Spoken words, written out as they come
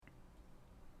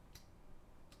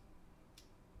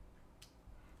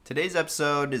Today's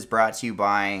episode is brought to you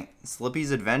by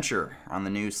Slippy's Adventure on the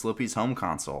new Slippy's home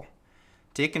console.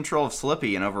 Take control of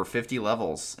Slippy in over 50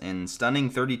 levels in stunning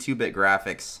 32-bit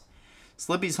graphics.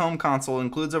 Slippy's home console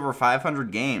includes over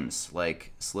 500 games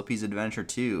like Slippy's Adventure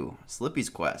 2, Slippy's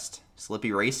Quest,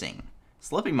 Slippy Racing,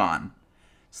 Slippymon,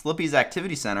 Slippy's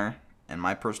Activity Center, and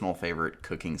my personal favorite,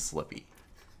 Cooking Slippy.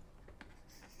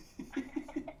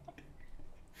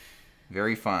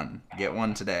 Very fun. Get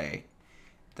one today.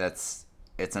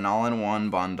 It's an all-in-one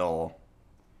bundle.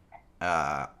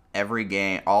 Every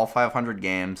game, all 500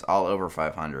 games, all over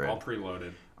 500. All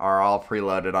preloaded. Are all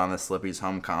preloaded on the Slippy's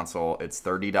home console. It's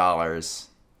 $30.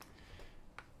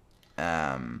 What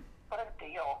a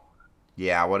deal.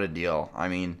 Yeah, what a deal. I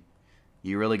mean,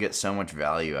 you really get so much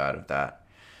value out of that.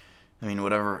 I mean,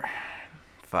 whatever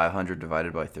 500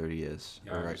 divided by 30 is.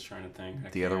 Yeah, I was trying to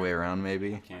think. The other way around,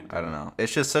 maybe? I don't know.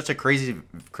 It's just such a crazy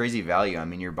value. I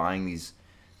mean, you're buying these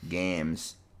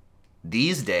games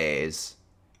these days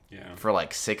for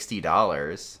like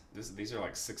 $60. These are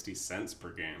like 60 cents per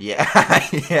game. Yeah,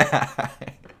 yeah.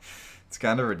 It's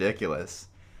kind of ridiculous.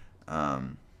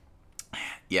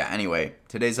 Anyway,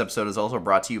 today's episode is also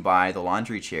brought to you by the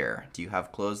laundry chair. Do you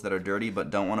have clothes that are dirty but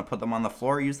don't want to put them on the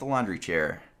floor? Use the laundry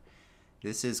chair.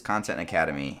 This is Content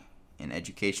Academy, an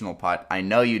educational pod. I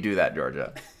know you do that,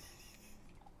 Georgia.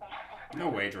 No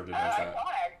way Georgia does I that. saw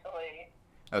actually.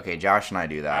 Okay, Josh and I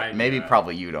do that. I do Maybe that.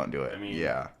 probably you don't do it. I mean,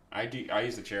 yeah. I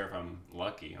use the chair if I'm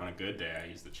lucky. On a good day, I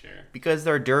use the chair. Because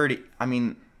they're dirty. I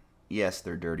mean, yes,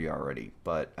 they're dirty already,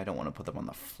 but I don't want to put them on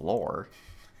the floor.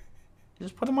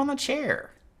 Just put them on the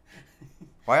chair.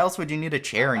 Why else would you need a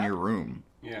chair in your room?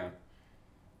 Yeah.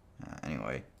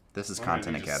 Anyway, this is What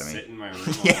Content am I gonna do, Academy. just sit in my room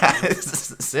all Yeah, day?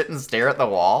 sit and stare at the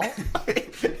wall.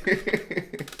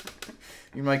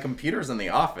 My computer's in the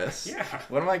office. Yeah.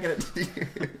 What am I gonna do?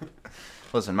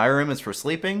 Listen, my room is for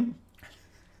sleeping,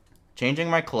 changing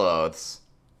my clothes,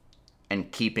 and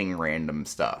keeping random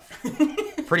stuff.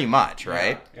 Pretty much,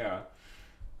 right? Yeah.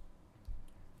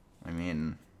 I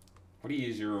mean, What do you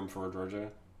use your room for, Georgia?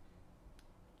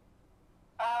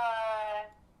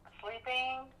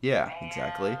 Sleeping. yeah,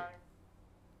 exactly. And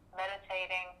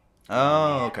meditating.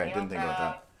 Oh, and okay. Didn't think about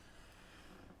that.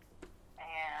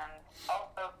 And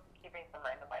also keeping some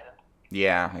random items.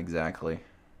 Yeah, exactly.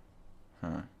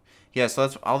 Huh. Yeah, so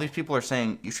that's all these people are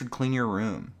saying. You should clean your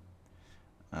room.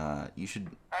 You should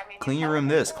clean your room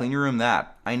this, clean your room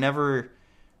that. I'm never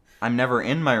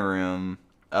in my room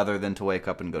other than to wake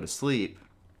up and go to sleep.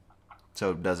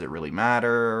 So does it really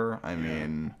matter? I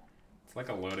mean, It's like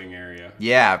a loading area.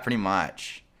 yeah, pretty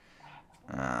much.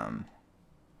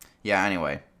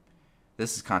 Anyway,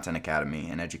 this is Content Academy,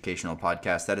 an educational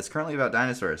podcast that is currently about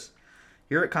dinosaurs.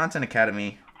 Here at Content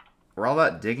Academy, we're all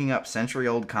about digging up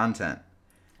century-old content.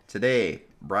 Today,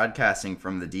 broadcasting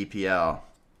from the DPL,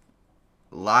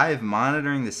 live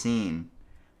monitoring the scene,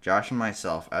 Josh and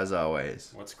myself, as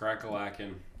always. What's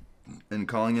crack-a-lackin'? And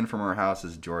calling in from our house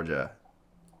is Georgia.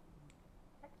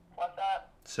 What's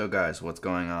up? So guys, what's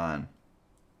going on?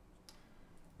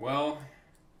 Well,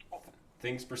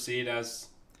 things proceed as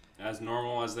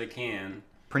normal as they can.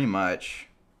 Pretty much.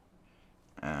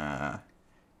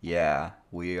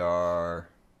 We are...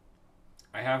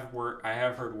 I have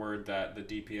heard word that the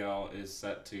DPL is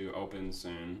set to open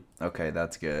soon. Okay,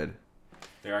 that's good.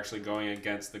 They're actually going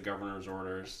against the governor's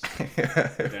orders.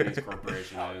 Denny's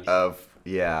Corporation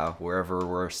is. Wherever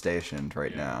we're stationed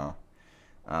right now.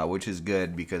 Which is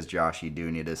good because Josh, you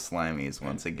do need his Slammies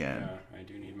once again. Yeah, I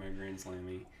do need my Grand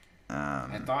Slammy.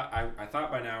 Um, I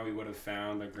thought by now we would have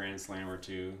found a Grand Slam or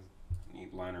two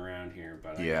lying around here,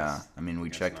 but I guess we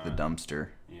guess checked the not. dumpster.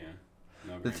 Yeah.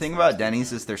 No The Grand thing Slams about to Denny's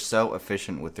find. is they're so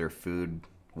efficient with their food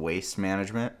waste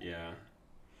management. Yeah.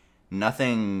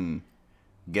 Nothing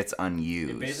gets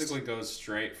unused. It basically goes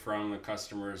straight from the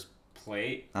customer's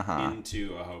plate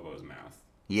into a hobo's mouth.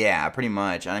 Yeah, pretty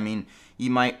much. I mean,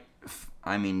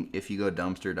 if you go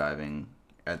dumpster diving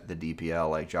at the DPL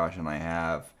like Josh and I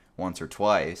have once or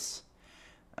twice,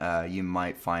 you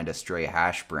might find a stray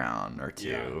hash brown or two.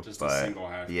 Yeah, just a single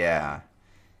hash brown.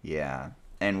 Yeah.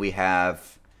 And we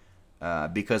have,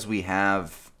 because we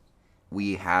have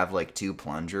like two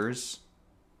plungers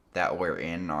that were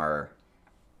in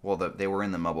they were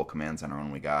in the mobile command center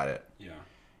when we got it. Yeah.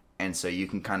 And so you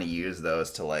can kind of use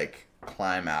those to like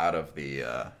climb out of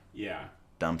the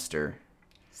dumpster.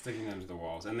 Sticking them to the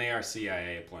walls, and they are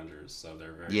CIA plungers, so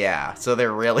they're very Yeah, strong. so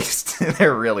they're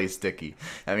really sticky.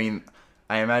 I mean,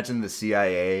 I imagine the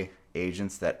CIA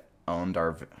agents that owned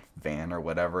our van or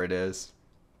whatever it is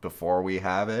before we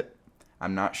have it.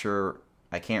 I'm not sure.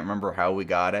 I can't remember how we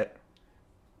got it.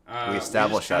 We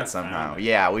established that somehow.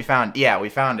 Yeah, we found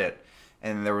it.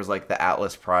 And there was like the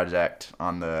Atlas project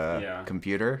on the Yeah.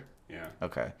 computer. Yeah.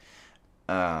 Okay.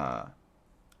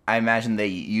 I imagine they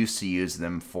used to use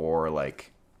them for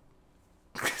like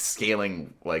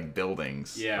scaling like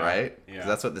buildings, Yeah, right? 'Cause yeah.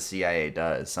 that's what the CIA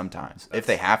does sometimes, if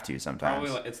they have to sometimes.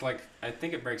 Probably it's like I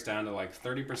think it breaks down to like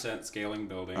 30% scaling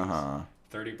buildings, Uh-huh.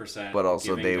 30% But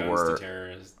also giving they guns were, to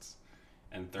terrorists,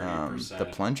 and 30%. The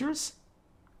plungers?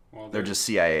 Well, They're just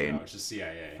CIA. No, it's just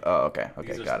CIA. Oh, okay.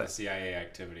 Okay, These are got the it. CIA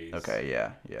activities. Okay,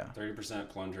 yeah, yeah. 30%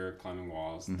 plunger, climbing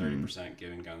walls. 30%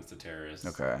 giving guns to terrorists.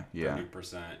 Okay, yeah.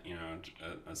 30%,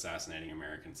 assassinating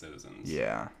American citizens.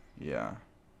 Yeah, yeah.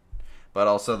 But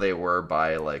also they were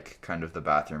by like kind of the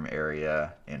bathroom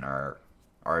area in our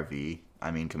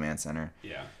command center.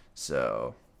 Yeah.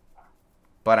 So,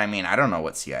 but I mean, I don't know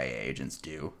what CIA agents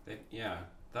do.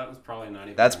 That was probably not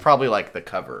even. That's probably like the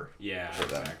cover Yeah, for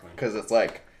them. exactly. Because it's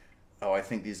like, oh, I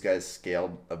think these guys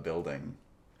scaled a building.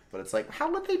 But it's like,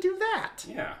 how would they do that?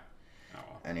 Yeah. Oh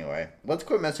well. Anyway, let's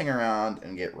quit messing around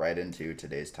and get right into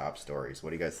today's top stories. What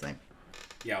do you guys think?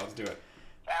 Yeah, let's do it.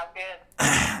 Sounds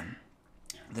good.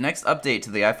 The next update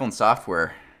to the iPhone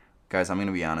software, guys, I'm going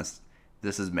to be honest,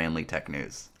 this is mainly tech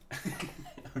news.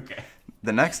 Okay.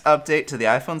 The next update to the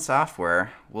iPhone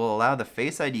software will allow the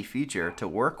Face ID feature to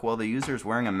work while the user is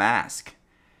wearing a mask.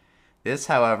 This,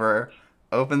 however,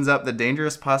 opens up the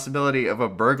dangerous possibility of a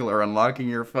burglar unlocking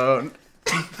your phone.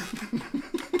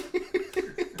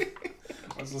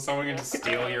 So someone can just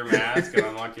steal your mask and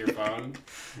unlock your phone?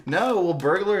 No, well,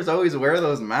 burglars always wear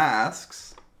those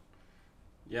masks,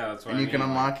 Yeah, that's what and I you mean. can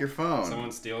unlock your phone.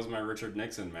 Someone steals my Richard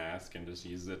Nixon mask and just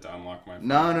uses it to unlock my phone.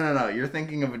 No. You're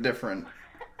thinking of a different...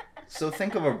 So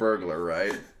think of a burglar,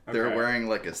 right? They're Okay. wearing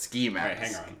like a ski mask. Right,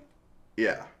 hang on.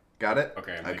 Yeah. Got it?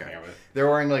 Okay, I'm thinking of it. They're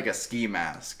wearing like a ski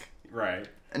mask. Right.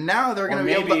 And now they're Or going to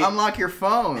be able maybe- to unlock your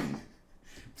phone.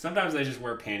 Sometimes they just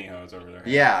wear pantyhose over their head.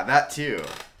 Yeah, that too.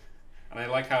 And I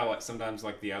like how sometimes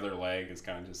the other leg is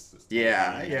kind of just...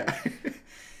 Yeah.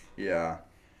 Yeah.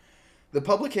 The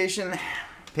publication,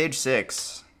 page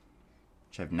 6,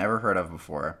 which I've never heard of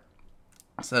before,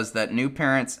 says that new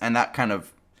parents, and that kind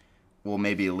of will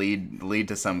maybe lead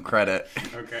to some credit.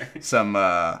 Okay. Some,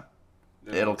 Then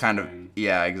it'll kind of, explain.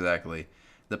 yeah, exactly.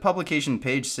 The publication,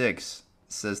 page 6,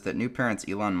 says that new parents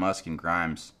Elon Musk and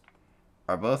Grimes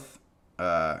are both,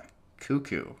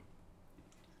 cuckoo.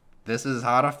 This is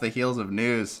hot off the heels of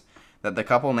news that the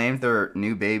couple named their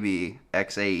new baby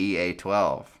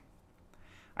XAEA12.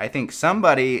 I think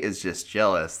somebody is just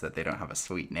jealous that they don't have a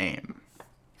sweet name.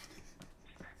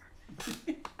 I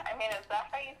mean, is that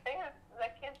how you say the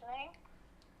kid's name?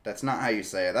 That's not how you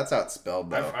say it. That's how it's spelled,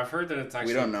 though. I've heard that it's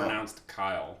actually don't know. pronounced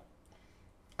Kyle.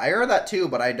 I heard that too,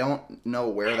 but I don't know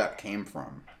where that came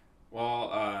from.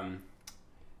 Well,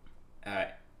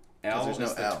 L there's no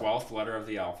is the L. 12th letter of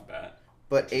the alphabet.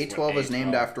 But Which is what A12 is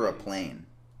named A12 after a means. plane.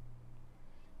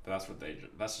 But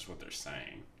that's just what they're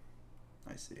saying.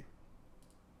 I see.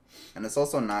 And it's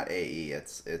also not AE.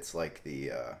 It's like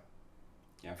the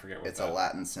Yeah, I forget what it's a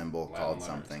Latin symbol Latin called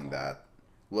letter something is called. that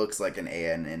looks like an A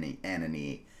and an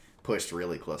E pushed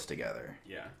really close together.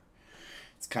 Yeah.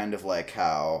 It's kind of like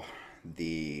how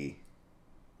the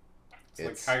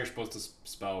It's like how you're supposed to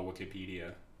spell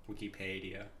Wikipedia.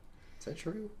 Wikipedia. Is that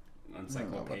true? know about that.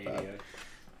 Encyclopedia.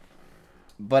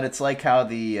 But it's like how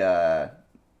the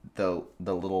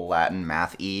little Latin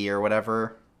math E or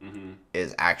whatever Mm-hmm.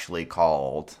 is actually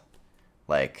called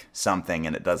like something,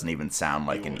 and it doesn't even sound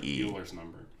like an E. Euler's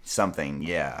number. Something,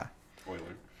 yeah. Euler.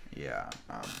 Yeah.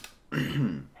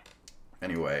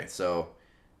 Anyway, so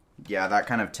yeah, that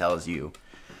kind of tells you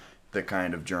the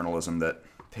kind of journalism that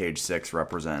Page 6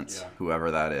 represents, Yeah. whoever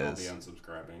that I'll is. be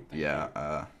unsubscribing. Thank Yeah.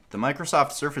 you. The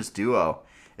Microsoft Surface Duo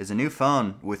is a new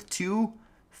phone with two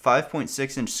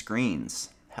 5.6-inch screens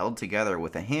held together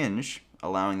with a hinge,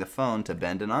 allowing the phone to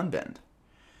bend and unbend.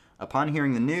 Upon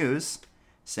hearing the news,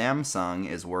 Samsung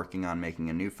is working on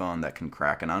making a new phone that can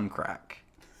crack and uncrack.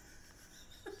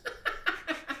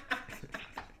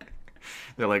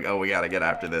 They're like, oh, we gotta get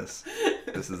after this.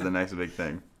 This is the next big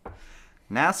thing.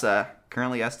 NASA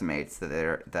currently estimates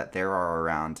that there are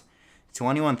around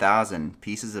 21,000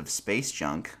 pieces of space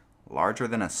junk larger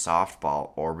than a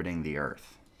softball orbiting the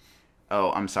Earth.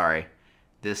 Oh, I'm sorry.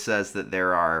 This says that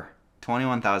there are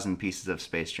 21,000 pieces of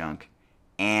space junk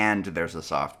and there's a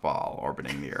softball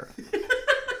orbiting the Earth.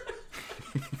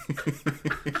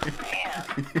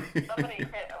 Man, somebody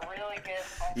hit a really good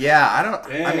home. Yeah,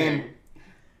 I mean, Dang.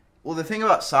 well, the thing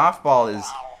about softball is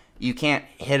Wow. you can't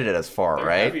hit it as far, They're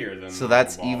right? heavier than So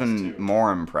that's normal balls, even too.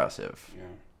 more impressive.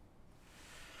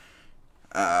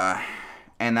 Yeah.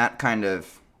 And that kind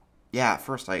of, yeah, at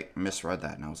first I misread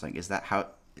that and I was like, is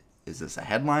this a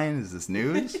headline? Is this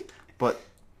news? But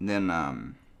then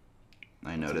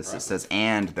I noticed it says,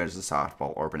 and there's a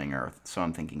softball orbiting Earth. So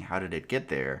I'm thinking, how did it get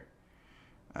there?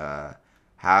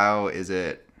 How is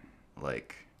it,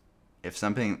 like, if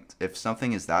something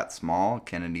is that small,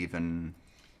 can it even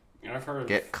I've heard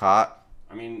get caught?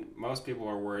 I mean, most people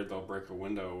are worried they'll break a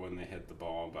window when they hit the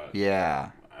ball, but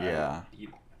Yeah.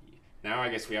 Now I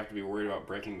guess we have to be worried about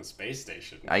breaking the space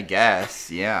station. I guess,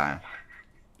 yeah.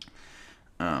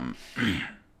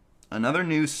 Another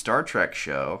new Star Trek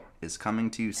show is coming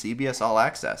to CBS All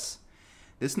Access.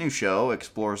 This new show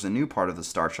explores a new part of the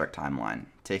Star Trek timeline,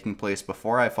 taking place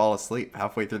before I fall asleep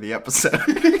halfway through the episode.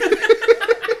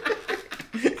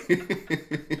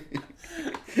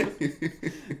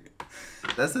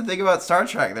 That's the thing about Star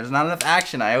Trek. There's not enough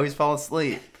action. I always fall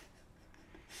asleep.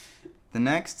 The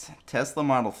next Tesla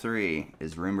Model 3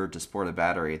 is rumored to sport a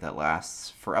battery that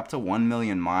lasts for up to 1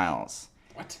 million miles.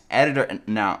 What?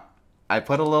 Now, I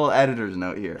put a little editor's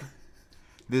note here.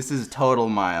 This is total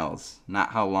miles,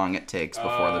 not how long it takes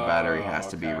before the battery has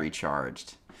to be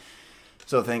recharged.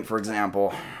 So think, for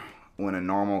example, when a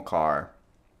normal car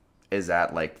is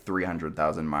at like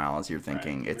 300,000 miles, you're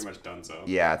thinking it's pretty much donezo.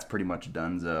 Yeah, it's pretty much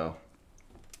donezo.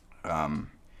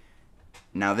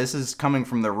 Now this is coming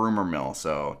from the rumor mill,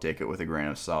 so take it with a grain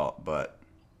of salt, but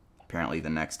apparently the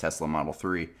next Tesla Model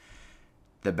 3,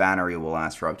 the battery will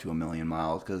last for up to 1 million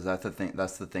miles, because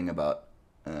that's the thing about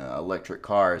electric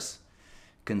cars.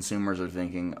 Consumers are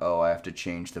thinking, oh, I have to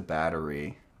change the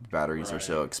battery. Batteries are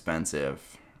so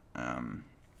expensive.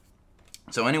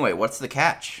 So anyway, what's the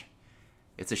catch?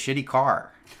 It's a shitty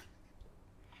car.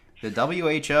 The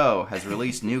WHO has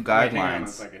released new guidelines. Wait, hang on a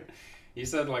second. You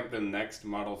said like the next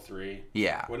Model 3.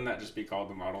 Yeah. Wouldn't that just be called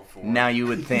the Model 4? Now you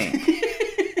would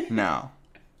think. No.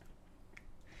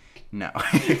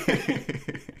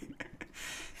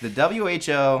 The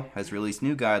WHO has released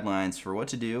new guidelines for what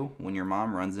to do when your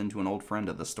mom runs into an old friend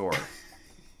at the store.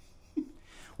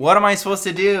 What am I supposed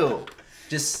to do?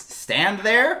 Just stand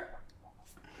there?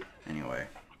 Anyway,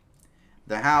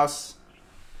 the House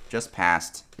just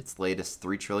passed its latest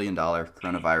 $3 trillion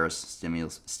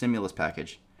coronavirus stimulus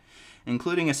package,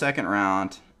 including a second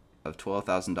round of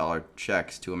 $12,000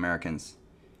 checks to Americans.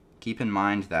 Keep in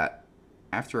mind that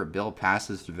after a bill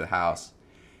passes through the House,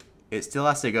 it still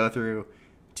has to go through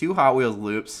 2 Hot Wheels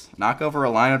loops, knock over a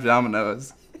line of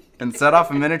dominoes, and set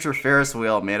off a miniature Ferris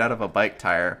wheel made out of a bike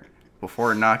tire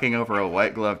before knocking over a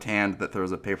white-gloved hand that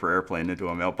throws a paper airplane into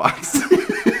a mailbox. You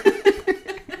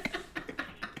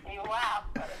laugh,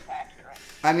 but it's accurate.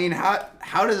 I mean,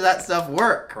 how does that stuff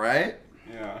work, right?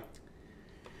 Yeah.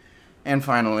 And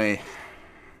finally,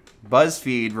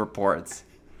 BuzzFeed reports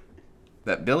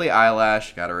that Billie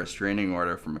Eilish got a restraining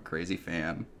order from a crazy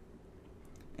fan.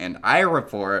 And I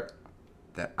report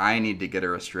that I need to get a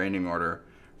restraining order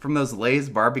from those Lay's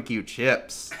barbecue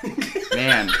chips.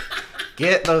 Man,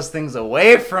 get those things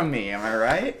away from me, am I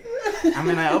right? I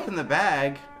mean, I open the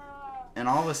bag, and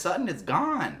all of a sudden it's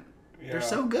gone. Yeah. They're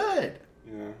so good.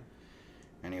 Yeah.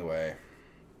 Anyway,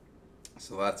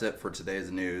 so that's it for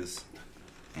today's news.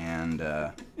 And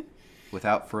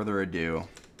without further ado,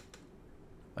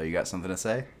 oh, you got something to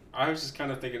say? I was just kind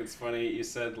of thinking it's funny. You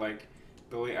said, like,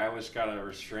 Billie Eilish got a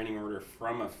restraining order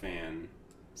from a fan.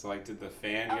 So, like, did the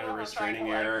fan get a restraining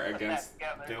order against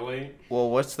Billie? Well,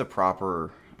 what's the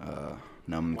proper Well,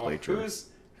 nomenclature?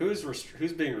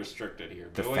 who's being restricted here?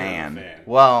 The Billie or fan. the fan?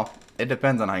 Well, it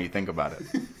depends on how you think about it.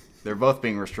 They're both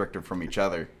being restricted from each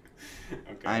other.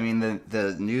 Okay. I mean,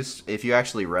 the news. If you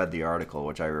actually read the article,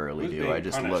 which I rarely Who's do, being I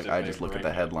just punished look. I if just they look at break the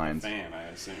it? headlines. The fan, I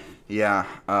assume. Yeah.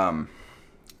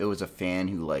 It was a fan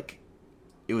who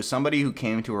it was somebody who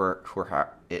came to her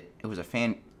it was a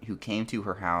fan who came to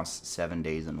her house 7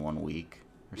 days in 1 week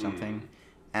or something.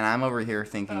 And I'm over here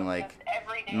thinking, So like, just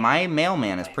every day. my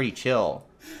mailman is pretty chill.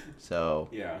 So,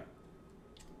 Yeah.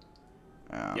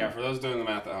 yeah, Yeah, for those doing the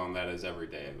math at home, that is every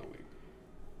day of the week.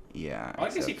 yeah. Well, I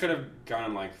guess he except- could have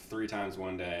gone like 3 times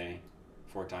one day,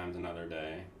 4 times another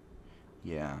day.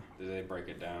 Yeah. Did they break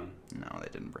it down? No, they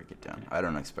didn't break it down. I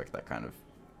don't expect that kind of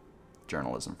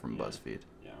journalism from Yeah. BuzzFeed.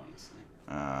 Yeah, honestly.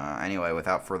 Anyway,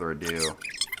 without further ado,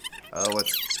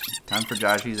 it's time for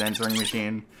Joshy's answering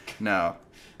machine. No.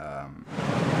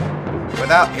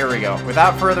 Here we go.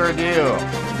 Without further ado,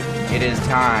 it is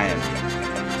time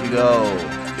to go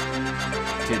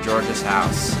to George's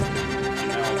house.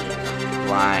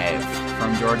 Live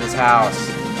from George's house,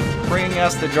 bringing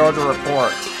us the Georgia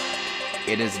Report.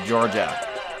 It is Georgia.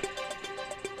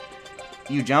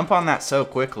 You jump on that so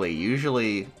quickly.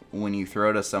 Usually, when you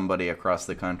throw to somebody across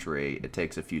the country, it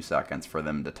takes a few seconds for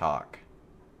them to talk.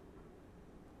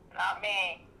 Not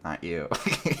me. Not you.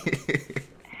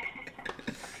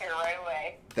 Here right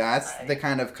away. That's the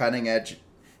kind of cutting edge.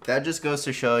 That just goes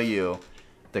to show you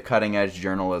the cutting edge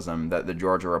journalism that the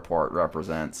Georgia Report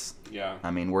represents. Yeah.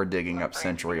 I mean, we're digging up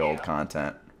century-old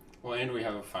content. Well, and we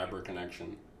have a fiber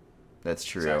connection. That's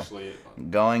It's true. actually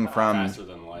Going faster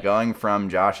than light. from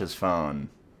Josh's phone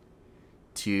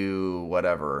to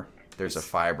whatever. There's a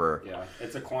fiber. Yeah,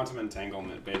 it's a quantum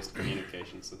entanglement-based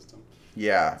communication system.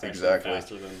 Yeah, It's actually exactly.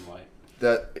 faster than light.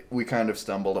 That we kind of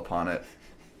stumbled upon it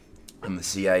in the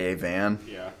CIA van,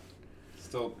 Yeah.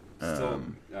 Still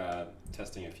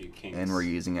testing a few kinks. and we're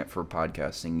using it for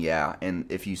podcasting. Yeah,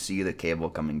 and if you see the cable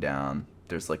coming down,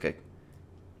 there's like a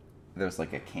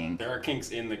kink. There are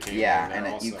kinks in the cable. Yeah, there and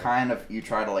also. you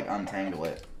try to like untangle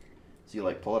it, so you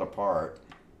like pull it apart,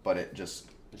 but it just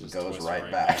goes twists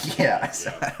right back. Yeah,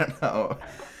 so I don't know.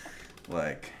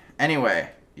 Like, anyway,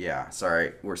 yeah.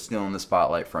 Sorry, we're stealing the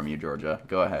spotlight from you, Georgia.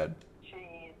 Go ahead.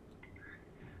 Jeez.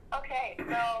 Okay,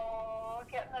 so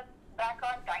getting us back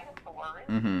on dinosaurs.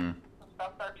 Mm-hmm.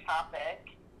 That's our topic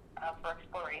for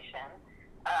exploration.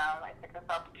 I took this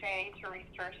opportunity to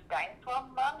research dinosaur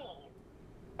mummies.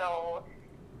 So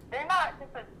they're not,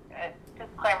 just a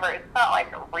disclaimer, it's not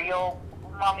like a real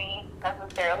mummy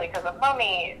necessarily, because a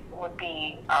mummy would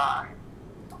be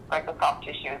like the soft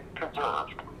tissue is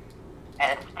preserved,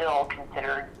 and it's still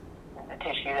considered the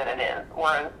tissue that it is.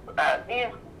 Whereas these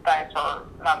dinosaur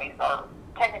mummies are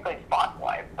technically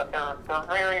fossilized, but they're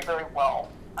very, very well.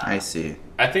 I see.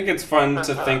 I think it's fun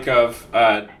to think of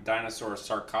dinosaur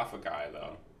sarcophagi,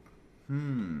 though.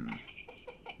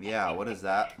 Yeah, what is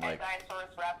that And like?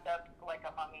 dinosaurs wrapped up like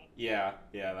a mummy. Yeah,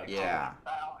 that's Yeah.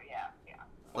 Style, yeah.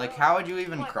 Like, how would you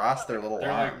even cross their little They're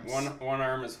arms? like one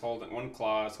arm is holding, one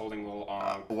claw is holding a little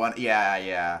arm. One,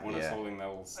 yeah. One is holding that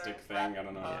little stick thing. I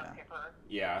don't know. Yeah. Paper.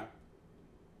 Yeah.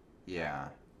 Yeah.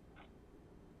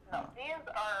 No, these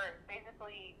are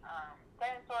basically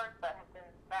dinosaurs that have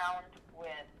been found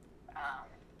with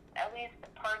at least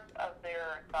parts of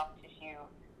their soft tissue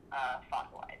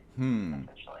fossilized,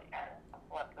 essentially, and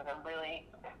left with a really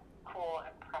cool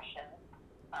impression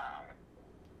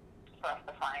for us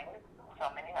to find so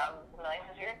many millions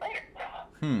of years later.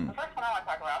 The first one I want to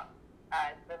talk about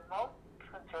is the most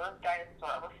preserved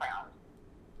dinosaur ever found,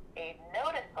 a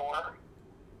nodosaur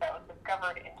that was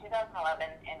discovered in 2011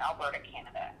 in Alberta,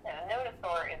 Canada. And a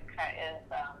nodosaur is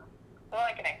sort of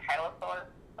like an ankylosaur,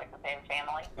 like the same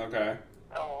family. Okay.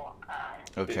 So,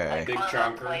 Okay. Big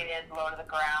chunker. Plated, low to the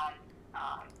ground.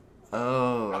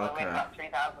 Oh, Probably weigh okay. about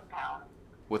 3,000 pounds.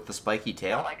 With the spiky So,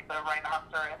 tail? like the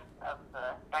rhinoceros of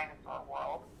the dinosaur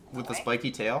world. With the Right?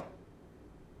 spiky tail?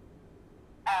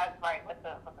 Right, with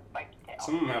the spiky tail.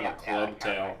 Some of them have a club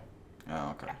tail. Oh,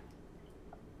 okay.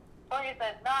 So like I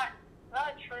said, not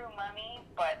a true mummy,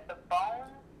 but the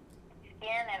bones,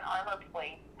 skin, and armor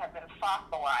plates have been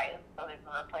fossilized, so they've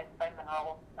been replaced by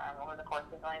minerals over the course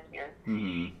of millions of years.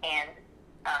 Mm-hmm. And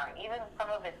even some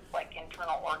of its like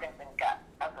internal organs and gut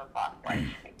have been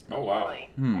fossilized. Oh, wow. Really,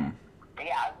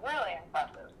 yeah, it's really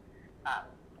impressive.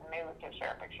 Maybe we could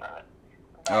share a picture of it.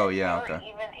 But Oh, yeah, they were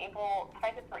okay.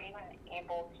 scientists were even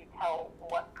able to tell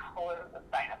what color the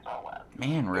dinosaur was.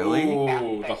 Man, really?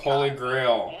 Ooh, the Holy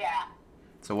Grail. Yeah.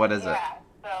 So what is it? Yeah,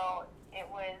 so it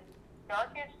was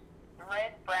darkish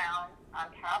red-brown on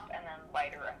top and then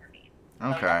lighter underneath.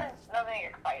 Okay. So nothing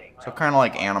exciting. So really. kind of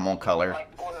like animal color.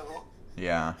 Like blue.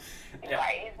 Yeah. Yeah.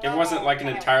 Right? It wasn't like an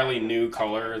entirely new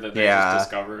color that they Yeah. just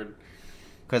discovered.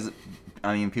 Because,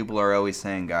 I mean, people are always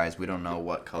saying, guys, we don't know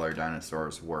what color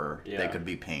dinosaurs were. They Yeah. could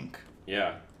be pink.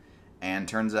 Yeah. And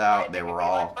turns out they could were be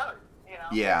all, like birds, you know?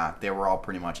 yeah, they were all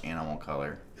pretty much animal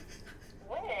color.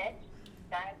 Which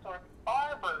dinosaurs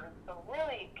are birds, so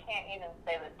really you can't even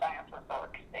say that dinosaurs are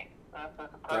extinct. This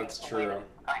is That's true.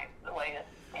 The latest,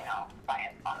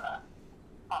 science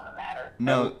on the matter.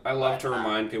 No, I love to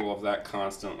remind people of that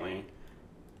constantly.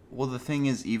 well, the thing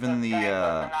is, even Dinosaurs the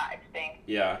are not extinct.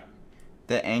 Yeah.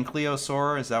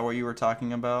 ankylosaur, is that what you were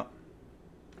talking about?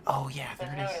 Oh, yeah, The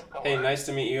there it is. nodosaur. Hey, nice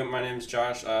to meet you. My name's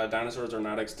Josh. Dinosaurs are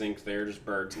not extinct. They're just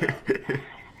birds now.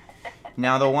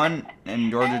 Now, the one, and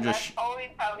Georgia And just... that's always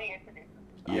how he introduces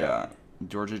himself. Yeah,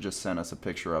 Georgia just sent us a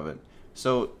picture of it.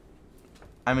 So,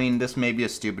 I mean, this may be a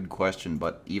stupid question,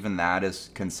 but even that is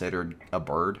considered a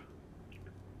bird?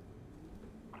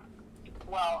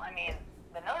 Well, I mean,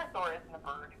 the nodosaur isn't a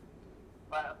bird,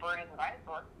 but a bird is a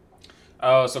dinosaur.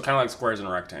 Oh, so kind of like squares and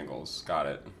rectangles. Got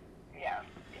it. Yeah.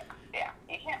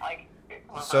 You can't, like...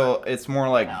 So, it's more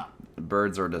like No.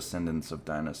 birds are descendants of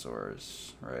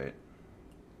dinosaurs, right?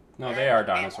 No, they are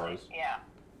dinosaurs. Yeah.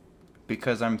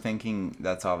 Because I'm thinking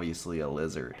that's obviously a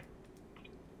lizard.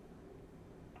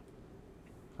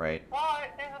 Right? Well,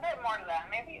 there's a bit more to that.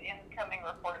 Maybe incoming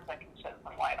reports I can shed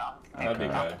some light on. That'd be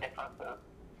about good. the differences.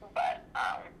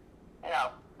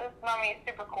 This mummy is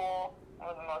super cool. One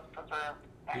of the most preserved.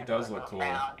 He does look cool.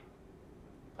 Found.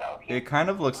 So It kind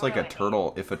of looks like a really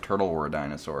turtle, if a turtle were a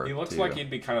dinosaur. He looks too. like he'd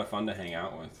be kind of fun to hang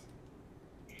out with.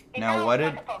 Now, what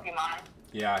like did- a Pokemon.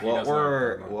 Yeah, he What does.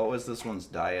 look like what was this one's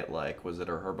diet like? Was it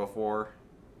a herbivore?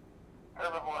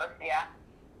 Herbivore, yeah.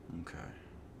 Okay.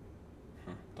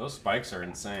 Huh. Those spikes are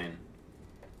insane.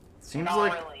 Seems Not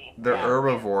like really. the Yeah,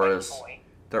 herbivores, it's like a boy.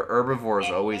 the herbivores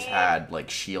And always he- had like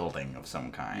shielding of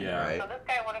some kind, Yeah. right? So this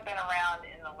guy would have been around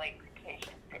in the late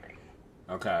Cretaceous period.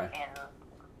 Okay. In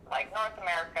like North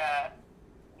America,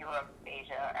 Europe,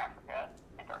 Asia, Africa,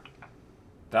 Antarctica.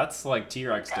 That's like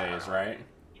T-Rex days, right?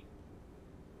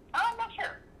 I'm not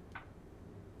sure.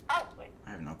 Probably.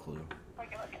 I have no clue. We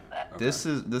can look into that.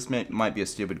 Okay. This might be a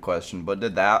stupid question, but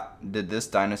did this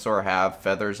dinosaur have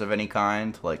feathers of any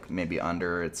kind, like maybe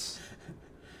under its?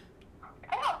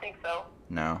 I don't think so.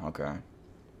 No, okay.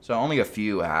 So only a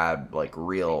few had like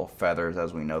real feathers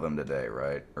as we know them today,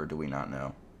 right? Or do we not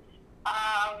know?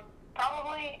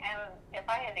 Probably, and if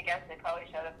I had to guess, they probably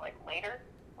showed up like later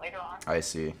on, I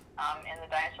see. in the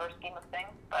dinosaur scheme of things.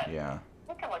 But Yeah.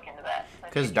 we can look into that.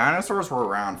 Because dinosaurs were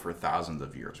around for thousands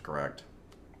of years, correct?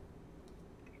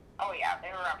 Oh yeah, they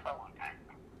were around for a long time.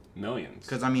 Millions.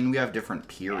 Because I mean, we have different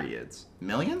periods.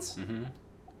 Millions? Mm-hmm.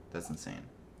 That's insane.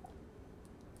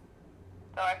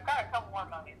 So I've got a couple more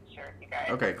mummies to share with you guys.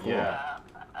 Okay, cool. Yeah.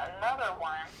 Another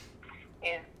one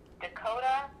is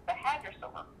Dakota the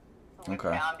Hadrosaur, who was Okay.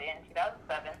 found in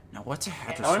 2007. Now, what's a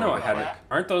hadrosaur? Oh, I know. Hadrosaur.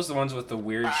 Aren't those the ones with the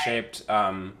weird-shaped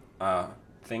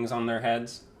things on their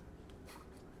heads?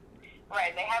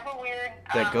 Right, they have a weird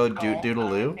That go skull.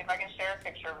 doodle-oo? See if I can share a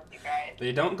picture with you guys.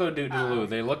 They don't go doo-doo-loo.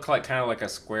 They look like kind of like a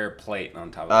square plate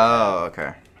on top of Oh,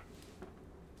 okay.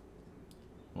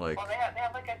 Like, Well, they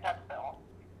have like a duckbill.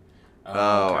 their head.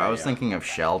 oh, okay, I was yeah. thinking of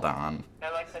Sheldon.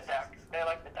 They're like the duck. They're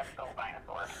like the duck-billed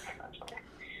dinosaur, essentially.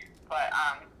 But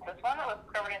this one that was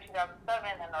discovered in 2007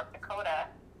 in North Dakota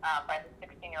by the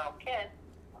 16-year-old kid,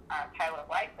 Tyler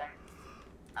Lyson.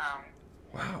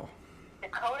 Wow.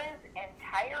 Dakota's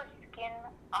entire skin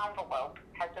envelope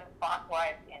has been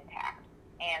fossilized intact.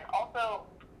 And also,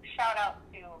 shout out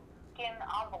to Skin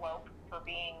Envelope for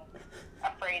being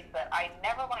a phrase that I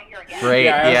never want to hear again. Great.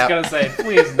 Yeah, I yeah. was gonna say,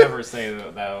 please never say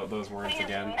those words Please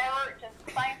again. never,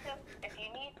 just scientists, if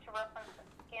you need to reference the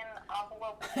skin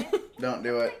envelope, just Don't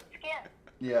do it. say skin.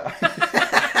 Yeah.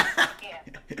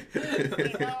 Skin.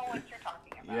 We know what you're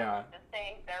talking about. Yeah. Just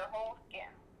say their whole skin.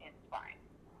 It's fine.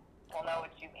 We'll know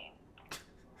what you mean.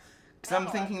 Because I'm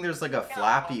thinking there's like a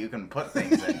flap you can put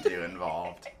things into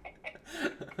involved.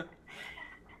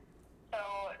 So,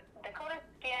 Dakota's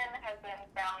skin has been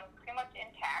found pretty much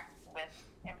intact with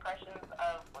impressions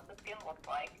of what the skin looks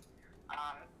like.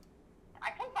 I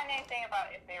couldn't find anything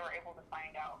about if they were able to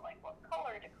find out like what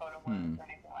color Dakota was or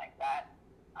anything like that.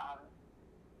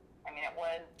 I mean, it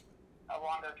was a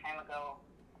longer time ago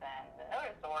than the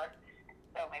Nodosaur,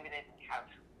 so maybe they didn't have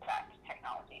that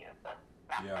technology of the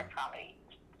mass Yeah.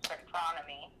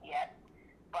 spectronomy yet.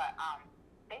 But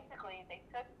basically, they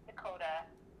took Dakota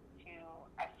to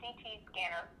a CT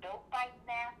scanner built by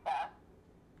NASA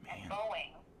and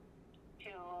Boeing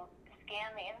to scan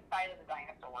the inside of the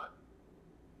dinosaur.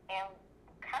 And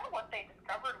kind of what they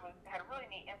discovered had really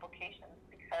neat implications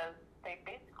because they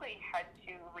basically had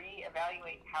to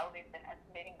reevaluate how they've been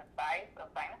estimating the size of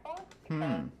dinosaurs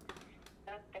because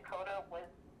this Dakota was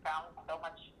found so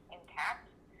much intact.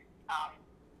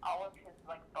 All of his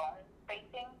like bone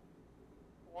spacing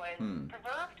was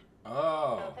preserved. So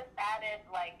Oh. this added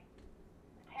like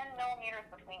 10 millimeters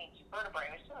between each vertebrae,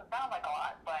 which doesn't sound like a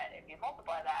lot, but if you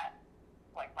multiply that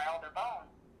like by all their bones,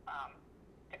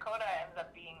 Dakota ends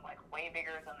up being like way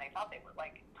bigger than they thought they were,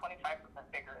 like 25%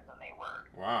 bigger than they were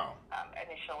Wow.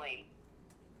 initially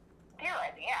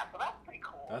theorizing. Yeah, so that's pretty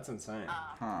cool. That's insane.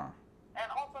 Huh.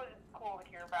 And also it's cool to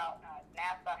hear about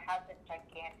NASA has a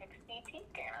gigantic CT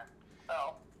scanner.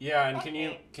 So Yeah, and can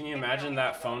you imagine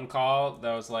that phone call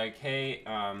that was like, hey,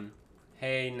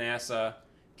 hey NASA,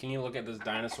 can you look at this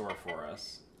dinosaur for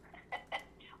us?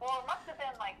 well, it must have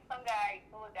been like some guy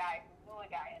who knew a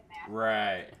guy at NASA.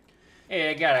 Right.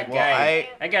 Hey, I got a Well, guy.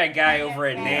 I got a guy over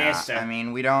at Yeah, NASA. I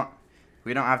mean, we don't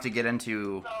have to get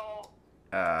into. So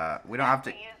We don't have to.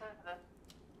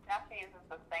 NASA uses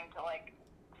this thing to like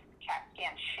CAT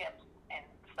scan ships and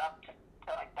stuff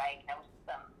to like diagnose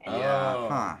them. And, Yeah. Oh.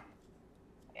 Huh.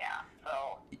 yeah.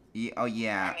 So Oh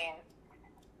yeah. I mean,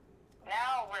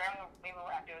 now maybe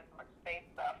we're not doing so much space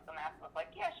stuff. So NASA's like,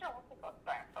 yeah, sure, we'll take those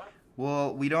dinosaurs.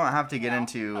 Well, we don't have to get You know,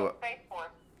 into. so Space Force,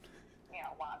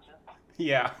 launches.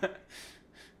 Yeah.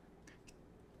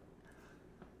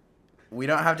 We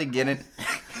don't have to get in.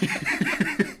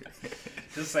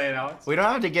 Just say it, Alex. We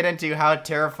don't have to get into how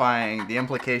terrifying the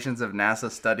implications of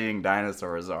NASA studying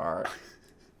dinosaurs are.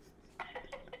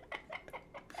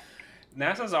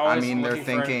 NASA's I always mean, they're looking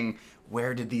for thinking,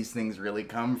 where did these things really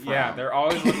come from? Yeah, they're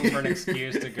always looking for an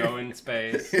excuse to go in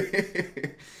space.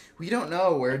 We don't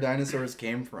know where dinosaurs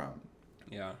came from.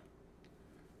 Yeah.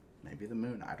 Maybe the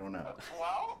moon. I don't know.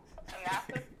 Well,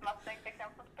 NASA must think they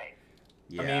come from space.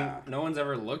 Yeah. I mean, no one's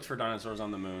ever looked for dinosaurs on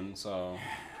the moon, so...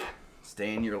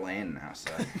 Stay in your lane,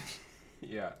 NASA.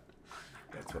 Yeah.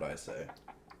 That's what I say.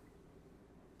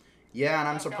 Yeah, and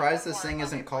I'm surprised this thing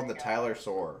isn't called the Tyler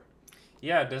Soar.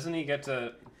 Yeah, doesn't he get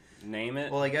to name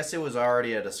it? Well, I guess it was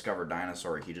already a discovered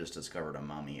dinosaur. He just discovered a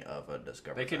mummy of a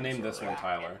discovered They could name dinosaur, this one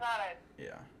Tyler. It's not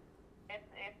Yeah.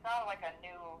 it's not like a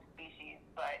new species,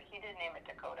 but he did name it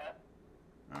Dakota.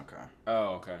 Okay.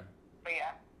 Oh, okay. But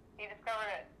yeah, he discovered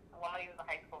it while he was a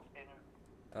high school student.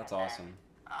 That's And awesome.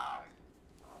 Then,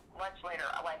 much later,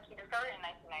 like he discovered it in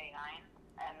 1999,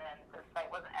 and then the site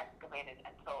wasn't excavated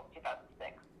until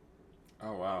 2006.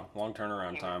 Oh, wow. Long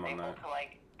turnaround time He on was that. able to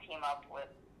like team up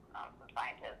with some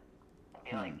scientists and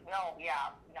be like, no,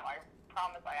 I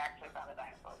promise I actually found a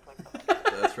dinosaur. Please don't make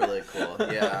it." That's really cool.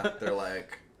 Yeah, they're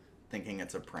like thinking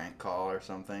it's a prank call or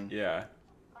something. Yeah.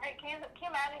 Right? Can you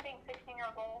imagine being 16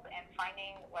 years old and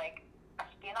finding like a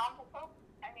skin envelope?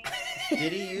 I mean,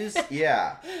 Did he use?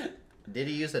 Yeah. Did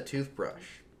he use a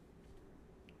toothbrush?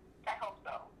 I hope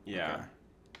so. Yeah. Okay.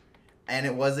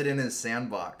 And was it in his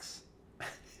sandbox? It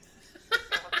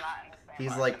was not in the same He's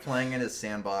box. like playing in his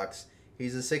sandbox.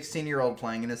 He's a 16-year-old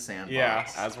playing in his sandbox. Yeah,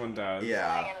 as one does. Playing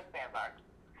Yeah. in a sandbox.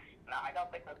 No, I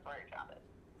don't think that's where he found it.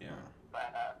 Yeah.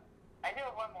 But I do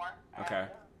have one more. Okay.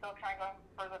 This is still trying to go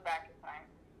further back in time.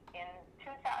 In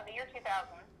the year 2000,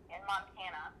 in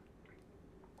Montana,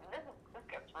 and this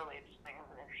gets really interesting. This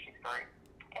is an interesting story.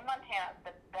 In Montana,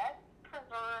 the best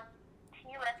preserved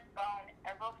T-Rex bone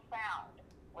ever found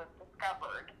was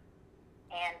discovered.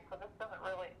 And so this doesn't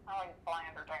really, it's not like it's falling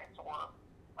under dinosaur,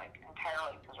 like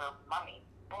entirely preserved mummy,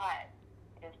 but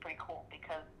it is pretty cool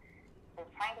because the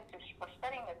scientists who were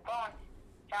studying this bone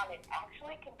found it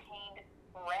actually contained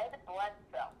red blood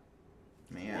cells.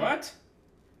 Man. What?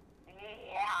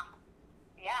 Yeah.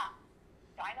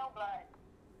 Dino blood.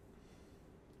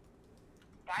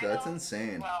 That's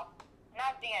insane. Well,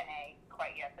 not DNA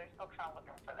quite yet. They're still kind of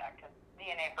looking for that because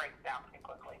DNA breaks down pretty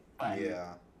quickly. But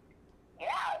Yeah.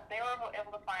 yeah, they were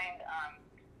able to find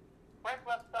red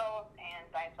blood cells and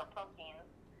dinosaur proteins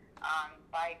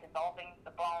by dissolving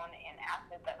the bone in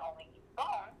acid that only eats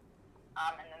bone.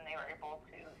 And then they were able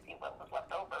to see what was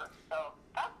left over. So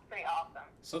that's pretty awesome.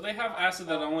 So they have acid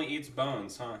that only eats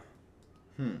bones, huh?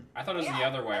 I thought it was the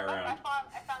other way around. I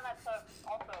found that to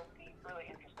also be really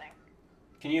interesting.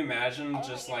 Can you imagine Only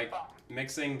just eats like bone.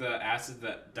 mixing the acid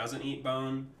that doesn't eat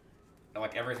bone,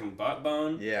 like everything but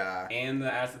bone, Yeah. and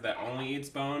the acid that only eats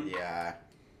bone? Yeah.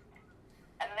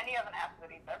 And then you have an acid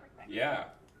that eats everything. Yeah.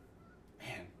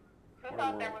 Man. Who What a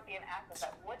thought there world. would be an acid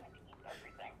that wouldn't eat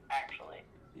everything, actually?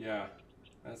 Yeah.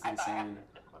 That's I thought insane. acid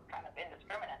just was kind of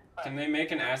indiscriminate. But Can they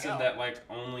make an there you acid go. that like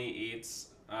only eats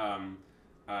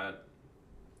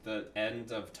the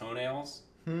end of toenails?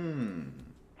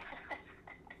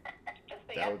 Just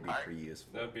the That end would be part. pretty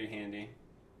useful. That would be handy.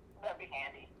 That'd be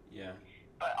handy. Yeah.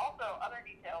 But also other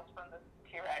details from this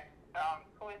T-Rex,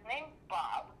 who is named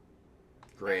Bob.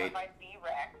 Great. By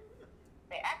B-Rex.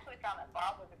 They actually found that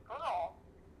Bob was a girl,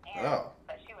 and Oh.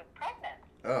 that she was pregnant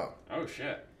Oh. Oh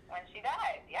shit. when she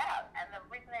died. Yeah, and the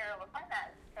reason they were able to find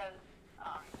that is because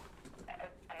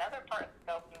another part of the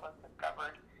skeleton was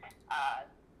discovered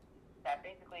that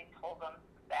basically told them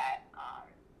that,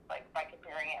 like by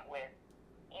comparing it with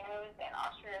emus and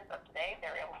ostriches of today, they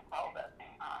were able to tell that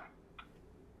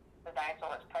the dinosaur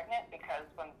was pregnant because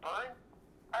when birds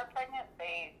are pregnant,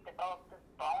 they develop this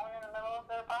bone in the middle of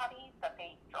their body that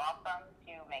they drop them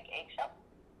to make eggshells.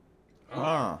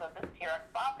 Huh. So this T-Rex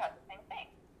Bob has the same thing.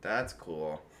 That's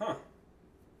cool. Huh.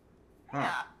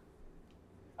 Yeah.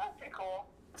 That's pretty cool.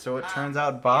 So it turns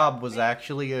out Bob was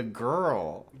actually a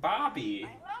girl. Bobby.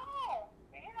 I know.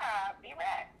 Yeah,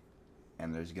 B-Rex.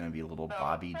 And there's going to be little So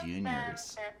Bobby since Juniors.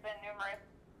 Then, there's been numerous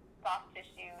soft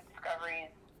tissue discoveries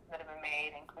that have been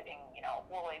made, including,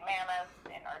 woolly mammoths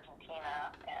in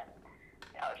Argentina and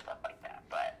other stuff like that.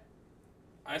 But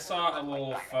I saw a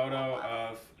little photo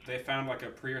of they found like a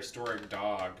prehistoric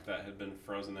dog that had been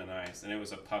frozen in ice, and it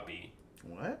was a puppy.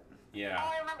 What? Yeah. oh,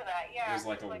 I remember that. Yeah. It was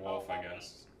like a little wolf, I wolfie.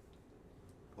 guess.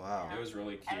 Wow. It was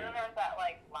really And cute. then there was that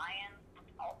lion,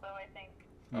 also, I think.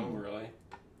 Oh, really?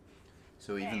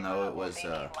 So even Yeah, though it a was, baby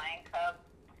lion cub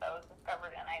that was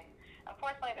discovered in ice.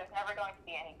 Unfortunately, there's never going to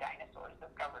be any dinosaurs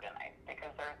discovered in ice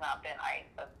because there's not been ice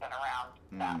that's been around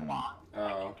that long.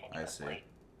 Oh, I see. Like,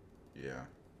 Yeah.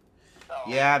 so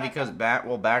Yeah, that's because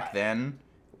a- back then,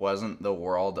 wasn't the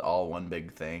world all one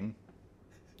big thing?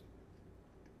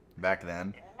 Back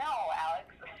then? No,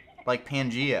 Alex. Like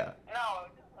Pangea. No,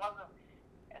 it just wasn't.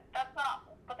 That's not.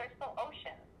 But there's still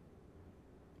oceans.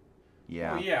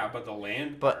 Yeah. Well, yeah, but the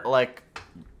land. But, part- like,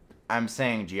 I'm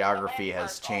saying geography The land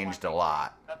has part's all one changed a big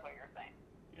lot. thing. That's what you're saying.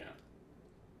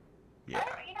 Yeah. Yeah.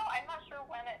 I'm not sure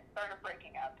when it started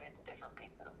breaking up into different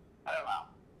pieces. I don't know.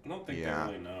 I don't think Yeah.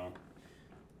 they really know.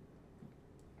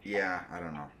 Yeah, I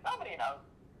don't know. Somebody knows.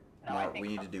 No, I think we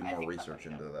need to do I more think research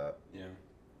somebody into knows. that. Yeah.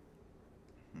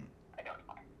 I don't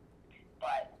know.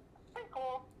 But it's pretty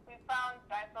cool. We found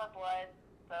dinosaur blood,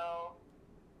 so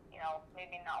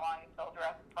maybe not long until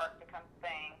Jurassic Park becomes a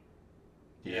thing.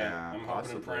 Yeah, I'm hoping and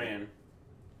possibly. praying.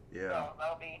 Yeah. So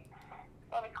that'll be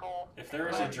cool. If there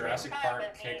was But a it's Jurassic kind of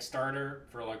Park a neat- Kickstarter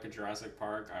for like a Jurassic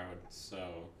Park, I would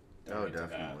so. Oh, donate to that.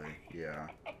 definitely. Yeah.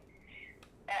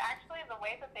 And actually, the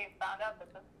way that they found out that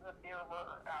there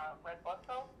were red blood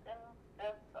cells in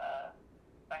this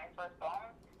dinosaur's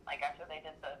bones, like after they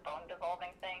did the bone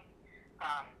dissolving thing,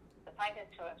 the scientist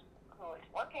who was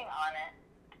working on it,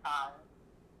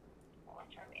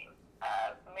 what's her name?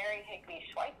 Mary Higbee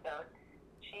Schweitzer.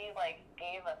 She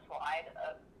gave a slide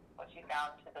of what she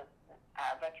found to this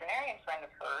veterinarian friend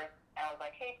of hers, and was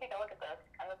like, "Hey, take a look at this."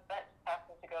 And this vet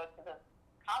happened to go to this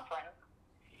conference.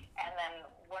 And then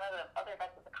one of the other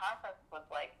vets at the conference was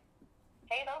like,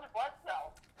 "Hey, those are blood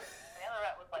cells." And the other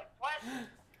vet was like, "What?"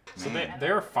 So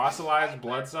they're fossilized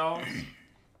blood cells.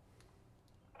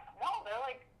 No,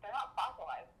 they're not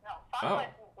fossilized. No,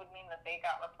 fossilized would mean that they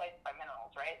got replaced by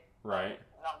minerals, right? Right.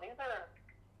 No, these are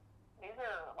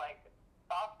like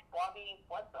soft, blobby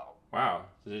blood cells. Wow.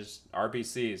 So there's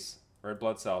RBCs, red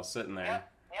blood cells, sitting there.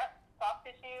 Yep, soft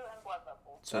tissue and blood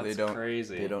vessels. So That's they don't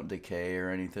crazy. they don't decay or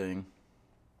anything.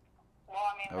 Well,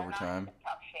 I mean, Over they're time. not in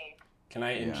top shape. Can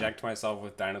I Yeah. inject myself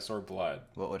with dinosaur blood?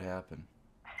 What would happen?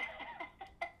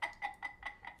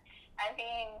 I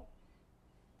mean,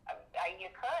 you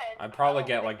could. I'd probably I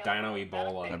get don't like think Dino it would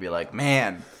Ebola. I'd benefit be like,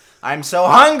 man, I'm so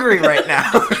hungry right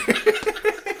now.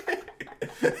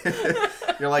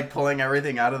 You're like pulling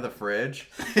everything out of the fridge.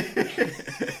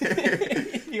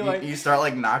 You start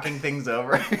like knocking things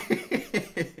over.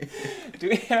 Do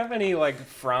we have any like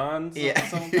fronds Yeah. of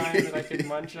some kind that I could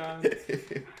munch on?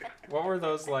 What were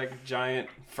those like giant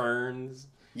ferns?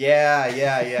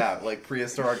 Yeah. Like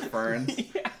prehistoric ferns.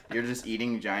 Yeah. You're just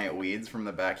eating giant weeds from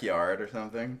the backyard or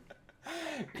something.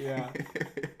 Yeah.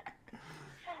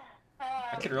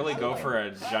 I could really go for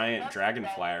a giant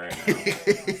dragonfly right now.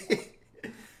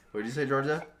 What'd you say,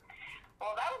 Georgia?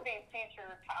 Well, that would be future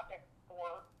topics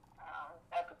for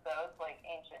episodes, like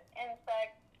ancient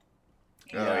insects.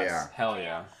 Oh, Yes, yeah. Hell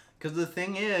yeah. Because the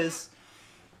thing is,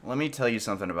 let me tell you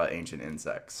something about ancient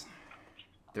insects.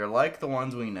 They're like the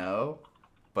ones we know,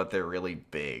 but they're really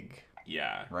big,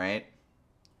 Yeah. right?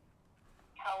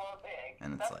 Hella big.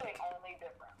 And it's That's like- the only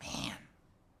difference. Man.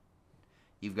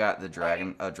 You've got a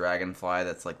dragonfly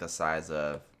that's like the size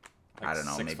of, I Like don't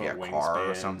know, maybe 6-foot a car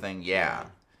or wingspan. something. Yeah.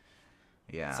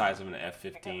 Size of an Because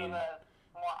of F-15. the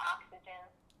more oxygen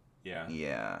Yeah.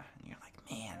 Yeah. And you're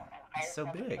like, man, and higher it's so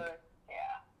big. temperatures. Yeah.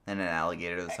 And an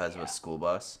alligator the size of Yeah. a school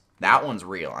bus. That one's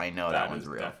real. I know that That one's is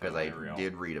real because I definitely real.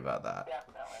 did read about that.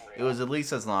 Definitely It real. was at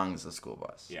least as long as a school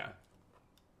bus. Yeah.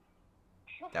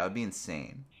 That would be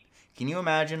insane. Can you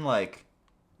imagine like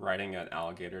Riding an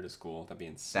alligator to school. That'd be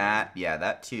insane. that? Yeah,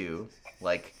 that too.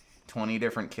 Like 20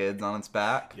 different kids on its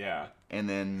back, Yeah. and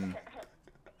then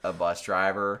a bus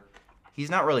driver. He's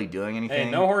not really doing anything.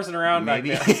 Hey, no horsing around Maybe,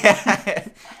 back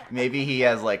there. maybe he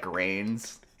has like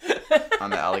reins on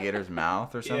the alligator's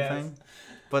mouth or something. Yes.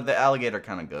 But the alligator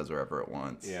kind of goes wherever it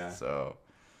wants. Yeah. So,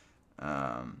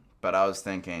 but I was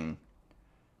thinking,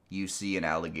 you see an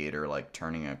alligator like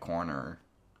turning a corner,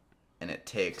 and it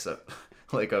takes a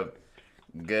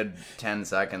good 10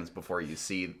 seconds before you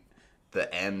see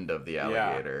the end of the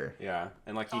alligator. Yeah.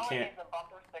 And like you All can't. needs a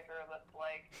bumper sticker that's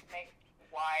like makes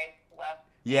wide left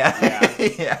Yeah.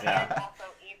 Yeah. Yeah. and also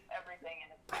eats everything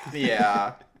in its path.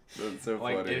 Yeah. That's so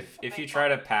Like funny. if you try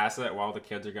to pass it while the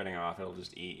kids are getting off, it'll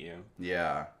just eat you.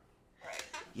 Yeah. Right.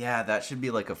 Yeah, that should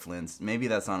be like a Maybe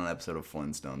that's on an episode of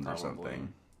Flintstones or Probably.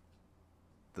 something.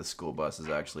 The school bus is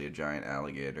actually a giant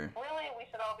alligator. Really, we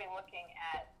should all be looking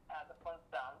at the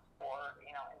Flintstones for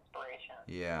inspiration.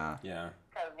 Yeah. Yeah.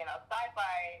 Because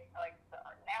sci-fi, like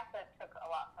NASA took a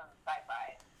lot from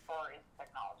sci-fi for its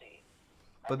technology.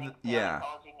 But I think yeah.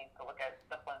 technology needs to look at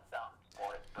the Flintstones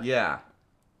for its. Yeah.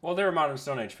 Well, they're a modern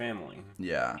Stone Age family.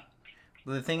 Yeah.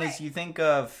 The thing is, you think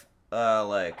of,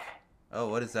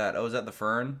 what is that? Oh, is that the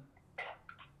fern?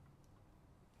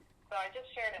 So I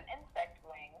just shared an insect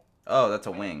wing. Oh, that's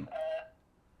a wing.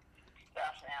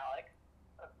 Josh and Alex.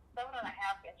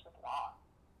 7.5 inches long.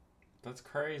 That's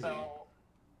crazy. So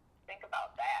think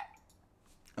about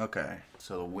that. Okay,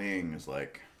 so the wing is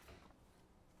like,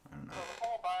 I don't know. So the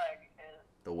whole bug is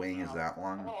The wing is that a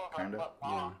long, little over kind a of. foot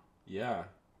long. Yeah.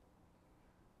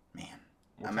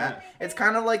 Man, it's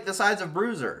kind of like the size of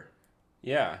Bruiser.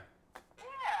 Yeah. Yeah.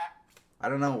 I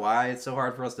don't know why it's so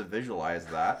hard for us to visualize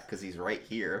that, because he's right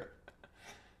here.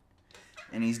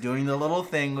 And he's doing the little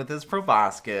thing with his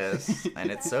proboscis, and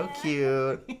it's so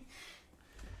cute.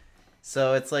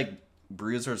 So it's like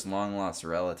Bruiser's long-lost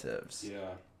relatives.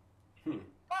 Yeah.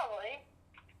 Probably.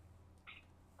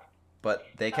 But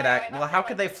they could act... Well, how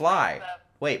could they fly?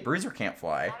 Wait, Bruiser can't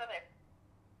fly. How do they?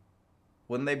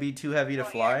 Wouldn't they be too heavy to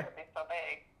Well, fly? yeah, 'cause they're so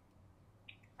big.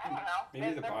 I don't know.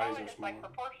 Maybe the they're bodies probably are just small. like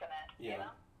proportionate. Yeah. You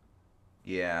know?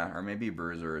 Yeah, or maybe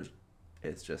Bruiser is...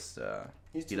 It's just...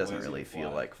 He's he too doesn't lazy really to feel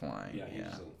fly. like flying. Yeah, he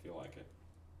just doesn't feel like it.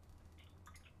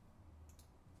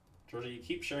 Georgia, you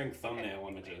keep sharing thumbnail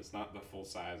images, not the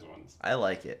full-size ones. I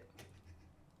like it.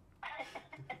 I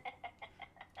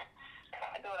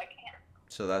do what I can.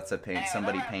 So that's a paint Anyway,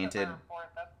 somebody that's painted.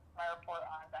 That's my report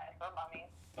on dinosaur mummies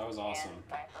That was awesome. and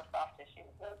dinosaur soft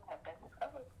tissues that have been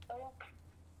discovered. So, yeah.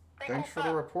 Pretty Thanks cool for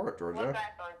the stuff. report, Love Georgia.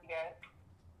 dinosaurs, you guys.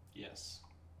 Yes.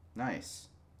 Nice.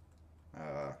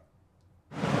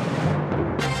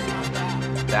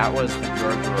 That was the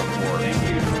Georgia report. Thank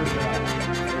you, Georgia.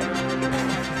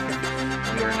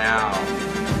 We are now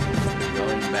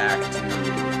going back to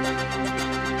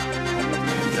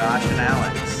Josh and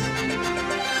Alex.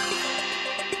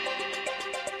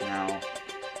 Now,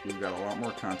 we've got a lot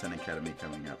more Content Academy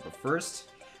coming up. But first,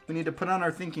 we need to put on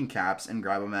our thinking caps and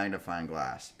grab a magnifying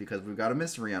glass because we've got a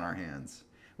mystery on our hands.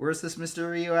 Where's this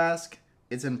mystery, you ask?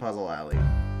 It's in Puzzle Alley.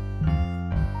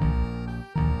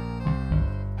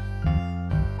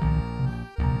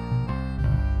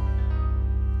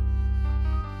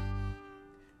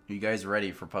 Are you guys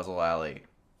ready for Puzzle Alley?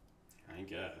 I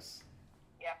guess.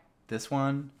 Yeah. This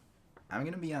one, I'm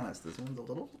gonna be honest, this one's a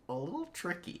little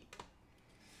tricky.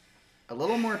 A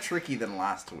little more tricky than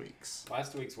last week's.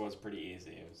 Last week's was pretty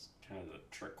easy. It was kind of a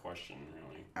trick question,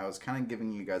 really. I was kind of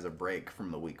giving you guys a break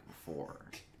from the week before.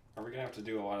 Are we gonna have to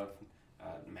do a lot of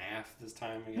math this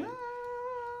time again?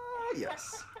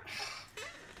 Yes.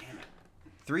 Damn it.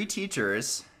 3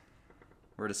 teachers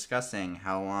were discussing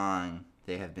how long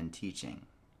they have been teaching.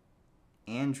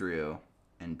 Andrew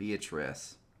and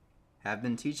Beatrice have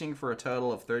been teaching for a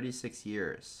total of 36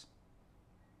 years.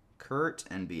 Kurt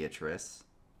and Beatrice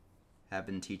have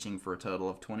been teaching for a total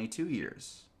of 22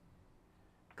 years.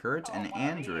 Kurt and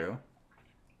Andrew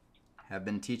have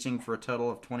been teaching for a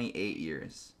total of 28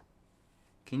 years.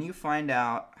 Can you find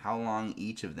out how long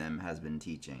each of them has been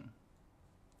teaching?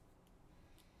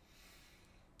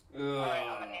 I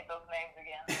eliminate those names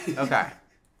again. Okay.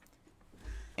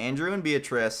 Andrew and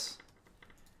Beatrice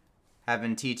have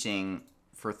been teaching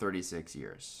for 36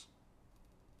 years.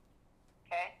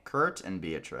 Okay. Kurt and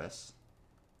Beatrice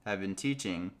have been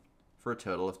teaching for a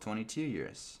total of 22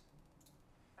 years.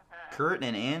 Kurt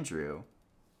and Andrew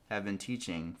have been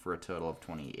teaching for a total of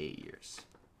 28 years.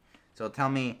 So tell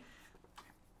me,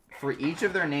 for each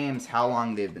of their names, how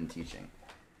long they've been teaching.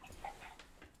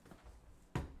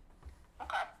 Okay.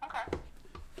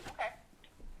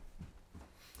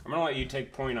 I'm gonna let you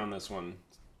take point on this one,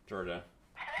 Georgia.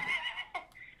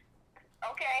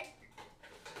 Okay.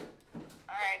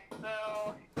 Alright,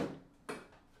 so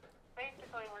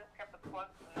basically we're just going to plug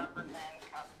some numbers in and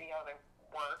kind of see how they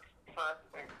work first.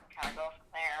 We can kind of go from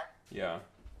there. Yeah.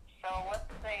 So let's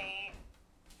say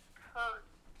Kurt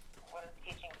was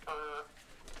teaching for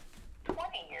 20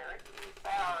 years.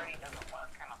 That already doesn't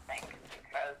work, I don't think,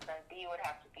 because then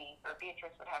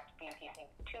Beatrice would have to be teaching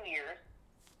for 2 years.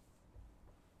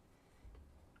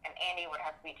 And Andy would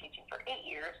have to be teaching for 8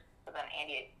 years. So then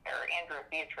Andrew and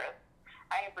Beatrice.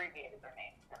 I abbreviated their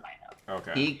names in my notes.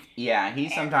 Okay. He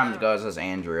sometimes goes as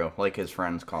Andrew, like his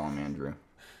friends call him Andrew.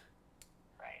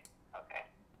 Right. Okay.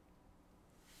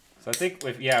 So I think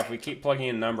if we keep plugging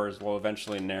in numbers, we'll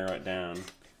eventually narrow it down.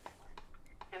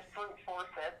 Just brute force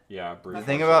it. Yeah. The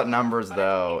thing about numbers, But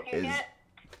though, if you is...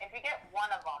 get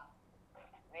one of them,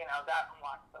 that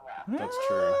unlocks the rest. That's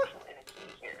true. Actually, the key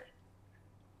here.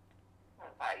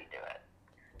 That's how you do it.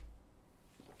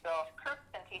 So if Kurt's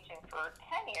been teaching for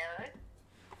 10 years,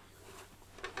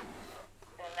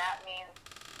 then that means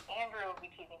Andrew will be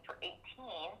teaching for 18.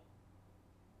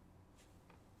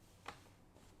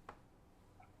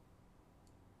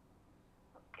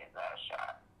 Let's give that a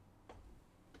shot.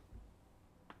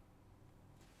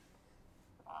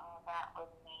 That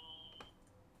would mean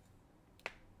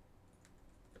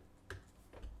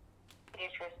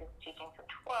Beatrice is teaching for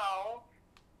 12.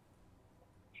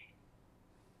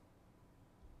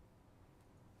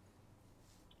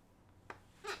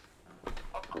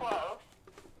 Well, close.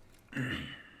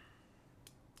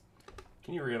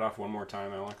 Can you read it off one more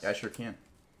time, Alex? I sure can.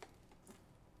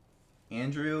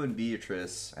 Andrew and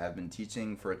Beatrice have been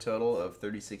teaching for a total of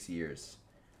 36 years.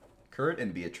 Kurt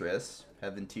and Beatrice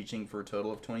have been teaching for a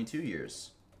total of 22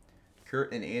 years.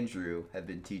 Kurt and Andrew have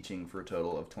been teaching for a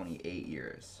total of 28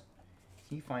 years.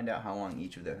 Can you find out how long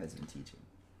each of them has been teaching?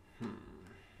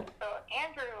 So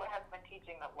Andrew has been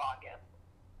teaching the longest.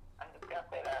 I'm just going to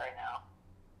say that right now.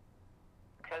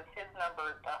 Because his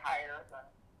numbers are higher than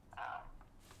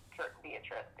Kurt and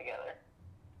Beatrice together.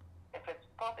 If it's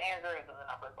both Andrews, then the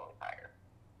number's always higher.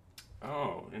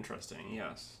 Oh, interesting.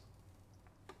 Yes.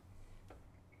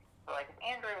 So, like, if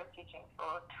Andrew was teaching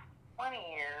for 20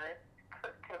 years,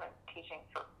 Kurt could have been teaching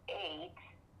for 8.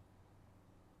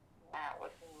 That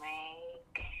would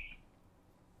make...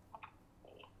 Let's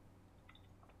see.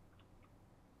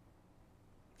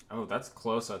 Oh, that's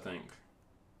close, I think.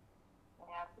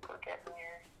 Yeah, we're getting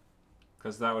here.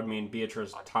 Because that would mean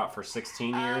Beatrice taught for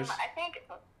 16 years. I think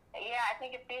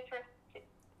if Beatrice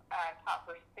taught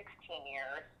for 16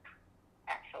 years,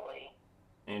 actually.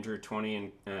 Andrew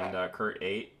 20 and Kurt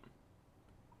 8.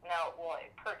 No, well,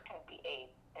 Kurt can be 8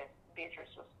 if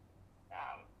Beatrice was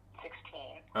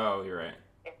 16. Oh, you're right.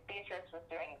 If Beatrice was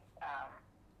doing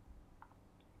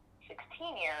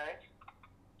 16 years,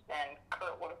 then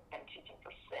Kurt would have been teaching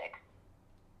for 6.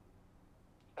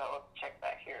 So let's check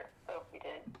that here. So if we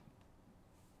did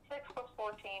 6 plus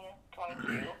 14,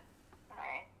 22. All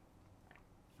right.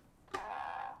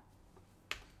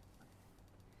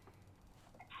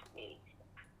 Let's see.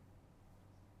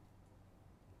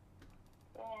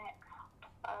 6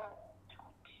 plus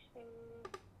 22,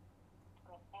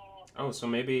 28. Oh, so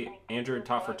maybe Andrew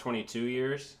taught for 22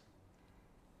 years?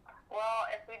 Well,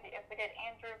 if we did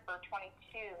Andrew for 22,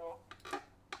 and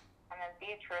then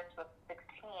Beatrice was 16,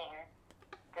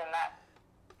 then that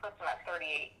puts them at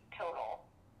 38 total.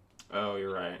 Oh,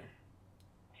 you're right.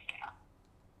 Yeah.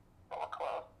 So we're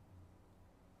close.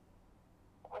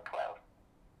 We're close.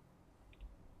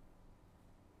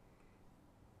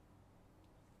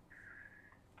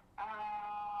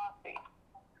 Let's see.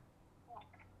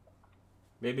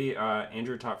 Maybe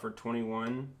Andrew taught for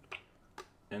 21,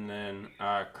 and then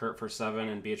Kurt for 7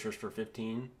 and Beatrice for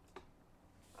 15.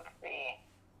 Let's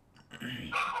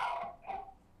see.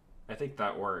 I think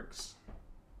that works.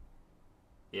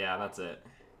 Yeah, that's it.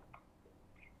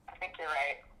 I think you're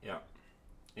right. Yep.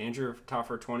 Andrew taught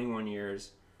for 21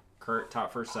 years, Kurt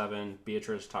taught for 7,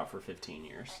 Beatrice taught for 15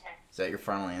 years. Is that your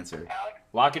final answer? Alex?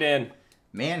 Lock it in.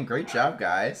 Man, great job,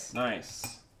 guys.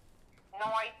 Nice. No,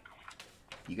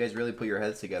 You guys really put your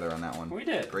heads together on that one. We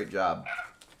did. Great job.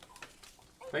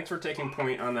 Thanks for taking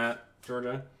point on that,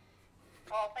 Georgia.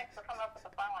 well, thanks for coming up with the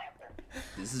final answer.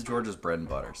 This is Georgia's bread and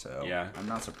butter, so Yeah. I'm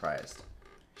not surprised.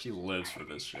 She lives for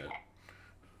this shit.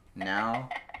 Now,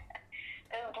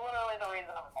 This is literally the reason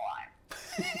I'm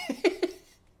alive.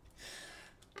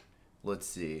 let's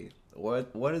see.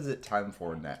 What is it time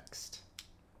for next?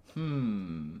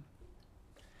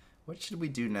 What should we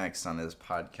do next on this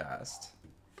podcast?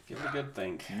 Give it a good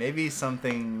think. Maybe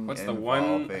something What's the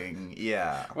involving...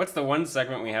 Yeah. What's the one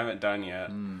segment we haven't done yet?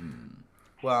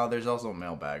 Well, there's also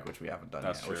mailbag, which we haven't done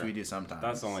That's yet, which true. we do sometimes.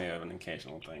 That's only an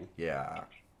occasional thing. Yeah.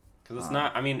 Because it's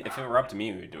not, I mean, if it were up to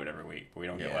me, we would do it every week. But we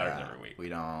don't get letters Yeah, every week. We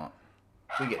don't.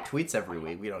 We get tweets every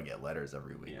week. We don't get letters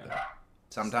every week. Yeah. Though.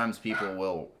 Sometimes people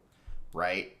will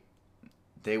write.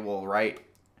 They will write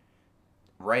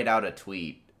out a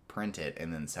tweet, print it,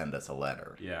 and then send us a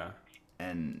letter. Yeah.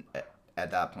 And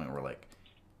at that point, we're like,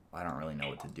 I don't really know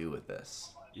what to do with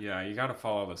this. Yeah, you gotta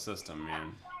follow the system,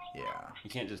 man. Yeah. You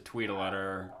can't just tweet a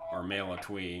letter or mail a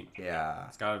tweet. Yeah.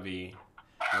 It's gotta be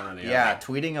one or the Yeah, other.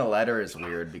 tweeting a letter is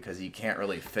weird because you can't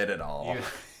really fit it all. You-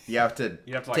 You have to,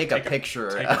 You have to like, take a picture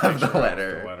take of a picture the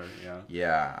letter. the letter.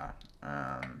 Yeah.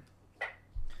 Yeah.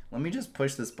 Let me just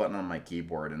push this button on my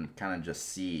keyboard and kind of just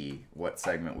see what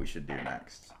segment we should do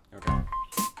next. Okay.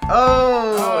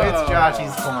 Oh, it's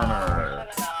Joshy's Corner.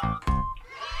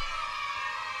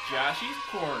 Joshy's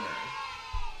Corner.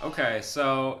 Okay,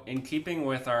 so in keeping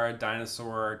with our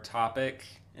dinosaur topic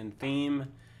and theme,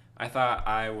 I thought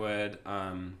I would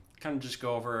kind of just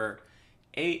go over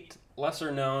 8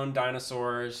 lesser-known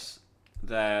dinosaurs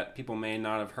that people may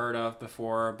not have heard of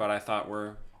before, but I thought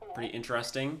were pretty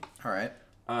interesting. All right.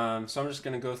 So I'm just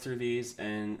going to go through these,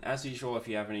 and as usual, if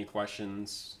you have any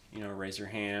questions, raise your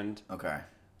hand. Okay.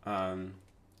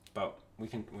 But we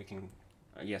can.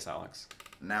 Yes, Alex.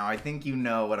 Now, I think you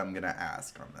know what I'm going to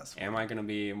ask on this one. Am I going to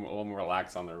be a little more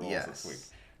relaxed on the rules Yes. this week?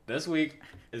 This week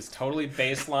is totally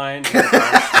baseline in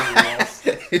regards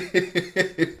to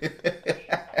rules.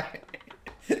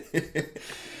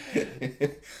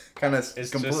 Kind of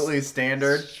It's completely just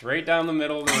standard. Straight down the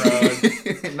middle of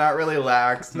the road. Not really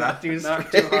lax. Not too not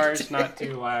strict. too harsh, not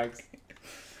too lax.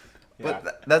 Yeah.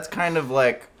 But that's kind of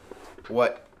like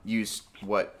what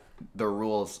the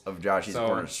rules of Joshy's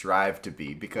Corner strive to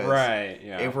be, because right,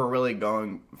 yeah. if we're really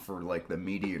going for like the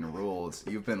median rules,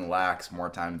 you've been lax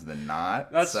more times than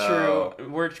not. That's so...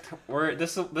 true. We're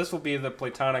this will be the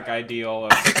platonic ideal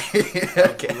of,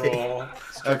 okay. of rule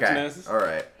strictness. Okay. All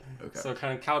right. Okay. So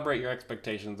kind of calibrate your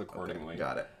expectations accordingly. Okay.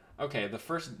 Got it. Okay, the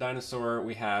first dinosaur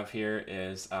we have here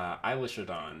is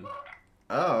Eilishadon.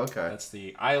 Oh, okay. That's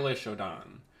the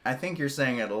Eilishadon. I think you're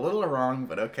saying it a little wrong,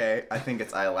 but okay. I think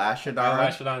it's Eilashadon.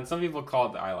 Eilashadon. Some people call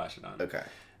it the Eilashadon. Okay.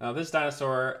 Now, this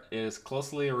dinosaur is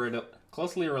closely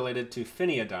related to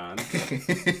Phiniodon.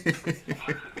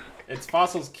 Its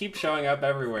fossils keep showing up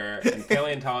everywhere, and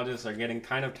paleontologists are getting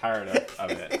kind of tired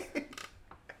of it.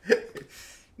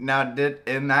 Now, did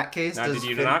not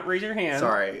raise your hand?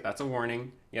 Sorry. That's a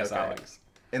warning. Yes, Okay. Alex.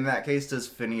 In that case, does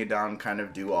Phiniodon kind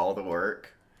of do all the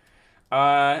work?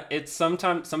 It's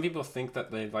sometimes some people think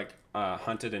that they've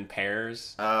hunted in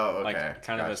pairs. Oh, okay. Like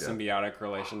kind of a symbiotic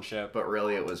relationship. But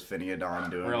really, it was Phiniodon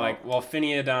doing. We're all...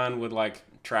 Phiniodon would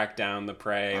track down the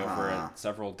prey over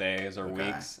several days or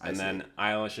weeks, and then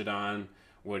Eilishadon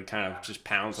would kind of just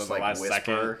pounce at the last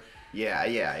second. Yeah.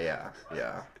 Okay.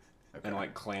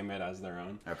 And claim it as their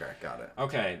own. Okay, got it.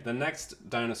 Okay, the next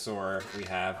dinosaur we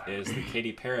have is the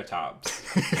Katyparatops.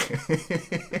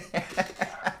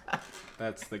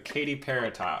 That's the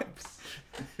Katyparatops.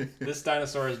 This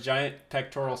dinosaur's giant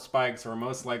pectoral spikes were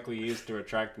most likely used to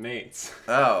attract mates.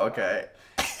 Oh, okay.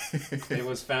 It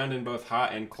was found in both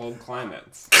hot and cold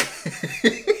climates.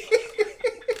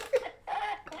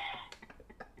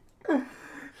 Oh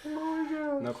my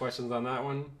god. No questions on that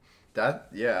one? No,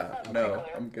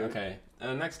 I'm good. Okay,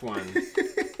 next one.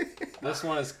 This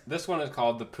one is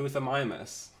called the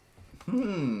Puthamimus.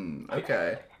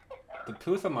 Okay. The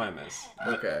Puthamimus.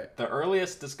 Okay. The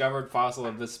earliest discovered fossil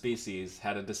of this species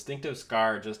had a distinctive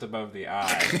scar just above the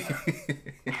eye.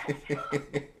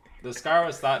 The scar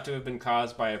was thought to have been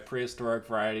caused by a prehistoric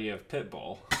variety of pit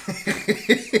bull.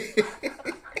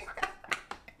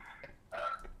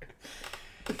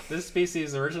 This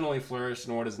species originally flourished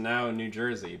in what is now New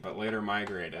Jersey, but later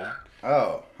migrated.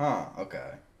 Oh,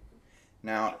 okay.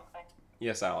 Now,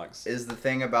 yes, Alex. is the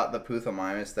thing about the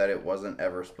Puthamimus that it wasn't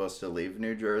ever supposed to leave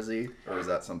New Jersey, or is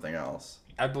that something else?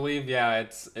 I believe, yeah,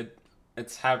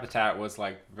 its habitat was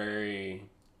very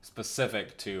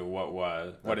specific to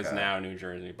what is now New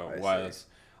Jersey, but was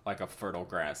a fertile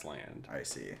grassland. I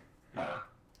see.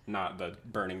 Not the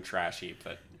burning trash heap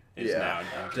that is now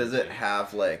New Does Jersey. it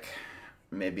have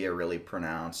maybe a really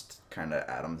pronounced kind of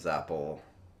Adam's apple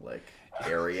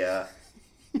area?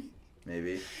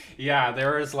 Maybe. Yeah,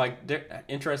 there was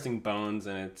interesting bones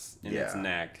in its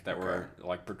neck that were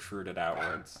protruded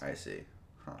outwards. I see.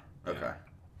 Huh. Okay.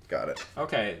 Got it.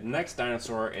 Okay, next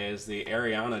dinosaur is the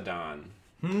Arianodon.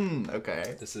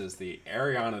 Okay. This is the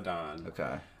Arianodon.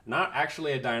 Okay. Not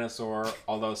actually a dinosaur,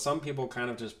 although some people kind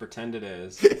of just pretend it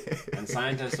is, and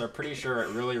scientists are pretty sure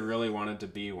it really, really wanted to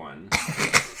be one.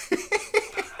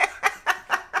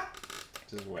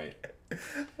 Just wait.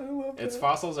 I love Its that.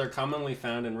 fossils are commonly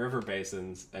found in river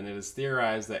basins, and it is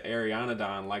theorized that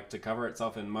Arianodon liked to cover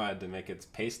itself in mud to make its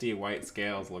pasty white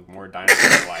scales look more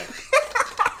dinosaur-like.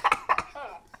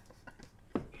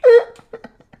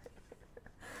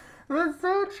 That's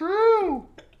so true.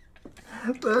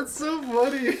 That's so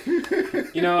funny.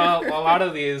 You know, a lot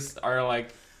of these are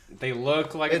they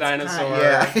look like a dinosaur.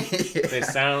 They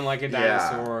sound like a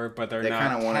dinosaur, but they're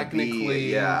not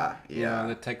technically. The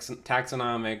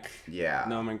taxonomic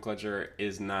nomenclature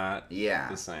is not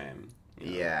the same.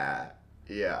 Yeah.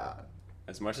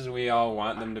 As much as we all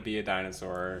want them to be a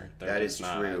dinosaur, they're That just is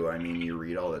not. true. I mean, you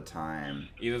read all the time.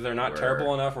 Either they're not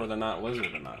terrible enough or they're not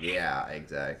lizard enough. Yeah,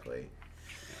 exactly.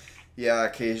 Yeah,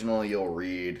 occasionally you'll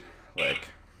read,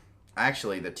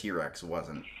 actually the T-Rex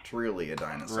wasn't truly a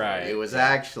dinosaur. Right. It was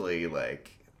actually,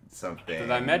 something.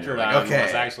 The Dimetrodon was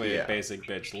actually a basic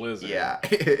bitch lizard. Yeah.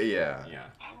 Yeah.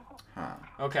 Huh.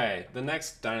 Okay, the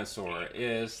next dinosaur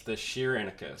is the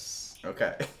Sheeranicus.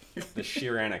 Okay. The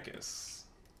Sheeranicus.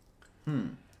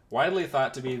 Widely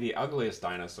thought to be the ugliest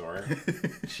dinosaur,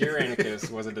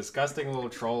 Sheeranicus was a disgusting little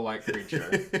troll-like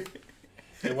creature.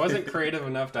 It wasn't creative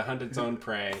enough to hunt its own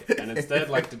prey, and instead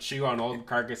liked to chew on old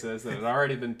carcasses that had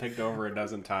already been picked over a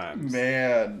dozen times.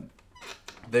 Man.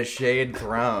 The shade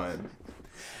thrown.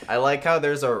 I like how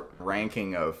there's a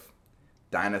ranking of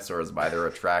dinosaurs by their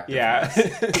attractiveness.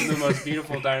 Yeah, the most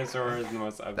beautiful dinosaurs, the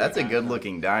most ugly. That's a dinosaurs.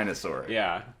 good-looking dinosaur.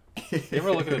 Yeah. You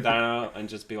ever look at a dino and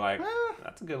just be like,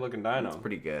 that's a good-looking dino? It's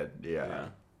pretty good, Yeah.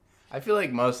 I feel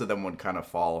like most of them would kind of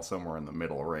fall somewhere in the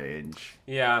middle range.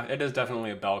 Yeah, it is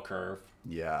definitely a bell curve.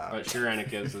 Yeah. But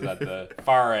Tyrannicus is at the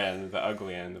far end, the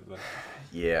ugly end of the...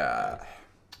 Yeah.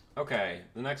 Okay,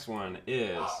 the next one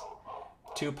is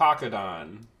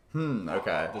Tupacodon.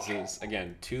 Okay. This is,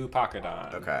 again,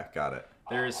 Tupacodon. Okay, got it.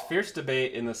 There is fierce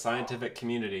debate in the scientific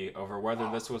community over whether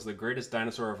this was the greatest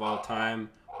dinosaur of all time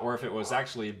or if it was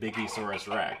actually Biggie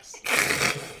Rex.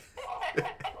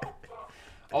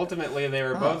 Ultimately, they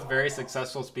were both very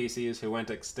successful species who went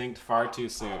extinct far too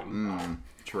soon.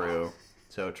 True.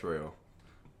 So true.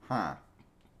 Huh.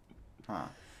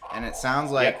 And it sounds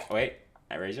like... Yep, wait.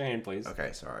 Raise your hand, please.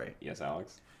 Okay, sorry. Yes,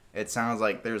 Alex. It sounds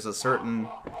like there's a certain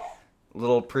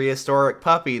little prehistoric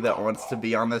puppy that wants to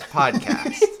be on this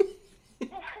podcast.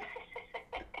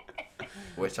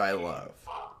 Which I love.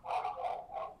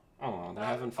 Oh, they're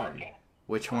having fun.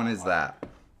 Which one is that?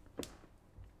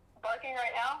 Barking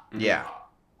right now? Yeah.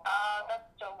 That's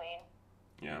Jolene.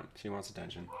 Yeah, she wants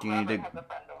attention. Do you need Robert to... has a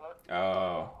friend over,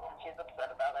 Oh. and she's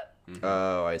upset about it.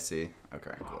 Oh, I see.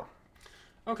 Okay, cool.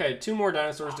 Okay, 2 more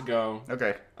dinosaurs to go.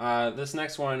 Okay. This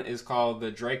next one is called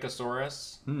the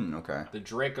Dracosaurus. Okay. The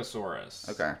Dracosaurus.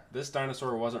 Okay. This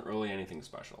dinosaur wasn't really anything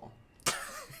special. No.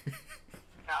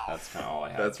 That's kind of all I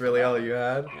had. That's really all you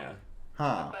had? Yeah.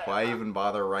 Huh. Why even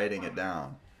bother writing it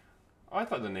down? Oh, I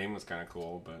thought the name was kind of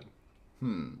cool, but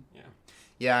yeah.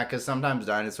 Yeah, because sometimes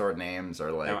dinosaur names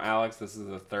are like... Now, Alex, this is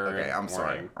the third Okay, I'm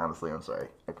sorry. warning. Honestly, I'm sorry.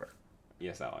 Okay.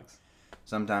 Yes, Alex.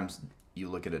 Sometimes you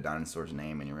look at a dinosaur's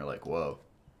name and you're like, whoa.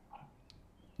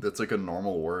 That's like a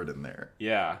normal word in there.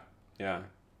 Yeah. Yeah.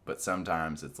 But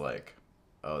sometimes it's like,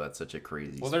 oh, that's such a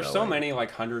crazy Well, there's so spelling. many,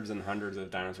 like hundreds and hundreds of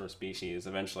dinosaur species.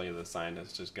 Eventually, the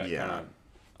scientists just got Yeah. kind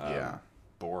of Yeah.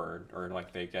 bored, or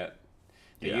like they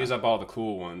Yeah. use up all the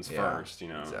cool ones Yeah, first, you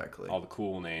know. exactly. All the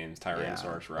cool names,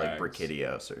 Tyrannosaurus Like Rex.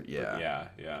 Brachydios or... Yeah.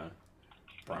 Yeah.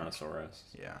 Brontosaurus.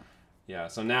 Yeah. Yeah,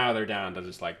 so now they're down to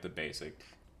just like the basic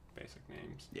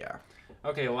names. Yeah.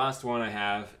 Okay, the last one I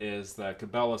have is the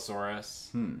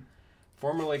Cabellosaurus. Hmm.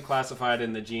 Formerly classified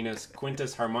in the genus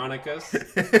Quintus harmonicus,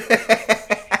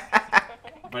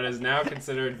 but is now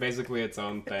considered basically its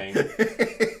own thing.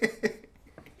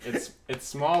 Its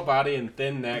small body and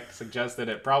thin neck suggest that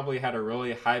it probably had a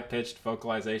really high-pitched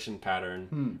vocalization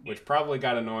pattern, which probably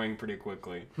got annoying pretty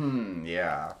quickly.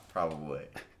 Yeah, probably.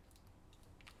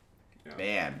 Yeah.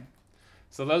 Man.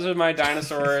 So those are my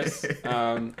dinosaurs.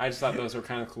 I just thought those were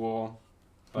kind of cool.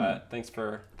 But thanks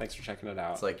for checking it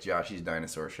out. It's like Joshy's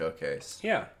Dinosaur Showcase.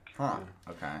 Yeah. Huh.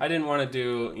 Okay. I didn't want to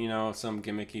do, some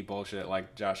gimmicky bullshit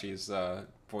like Joshy's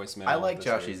voicemail. I like this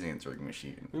Joshy's week. Answering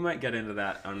Machine. We might get into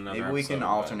that on another Maybe we episode, can but-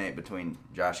 alternate between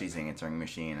Joshy's Answering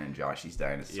Machine and Joshy's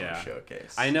Dinosaur Yeah.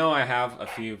 Showcase. I know I have a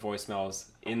few voicemails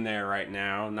in there right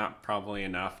now. Not probably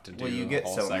enough to do Well, you a get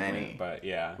whole so segment, many. but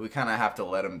yeah. We kind of have to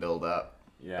let them build up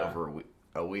Yeah. over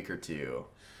a week or two,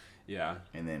 Yeah.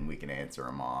 and then we can answer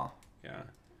them all. Yeah.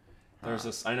 There's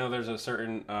this. I know there's a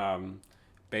certain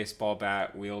baseball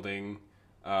bat wielding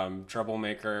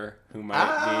troublemaker who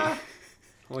might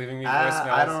be leaving me voicemails.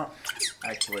 I don't...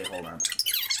 Actually, hold on.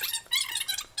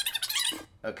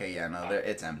 Okay, yeah, no,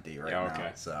 it's empty right Yeah, now.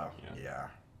 okay. So, yeah.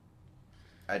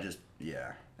 It's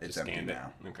Just empty scanned it.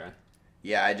 now. Okay.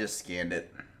 Yeah, I just scanned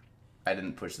it. I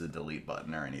didn't push the delete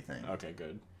button or anything. Okay.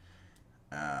 Good.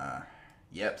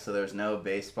 Yep, so there's no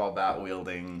baseball bat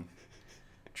wielding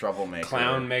troublemaker.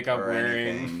 Clown makeup or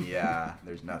wearing. anything. Yeah,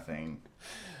 there's nothing.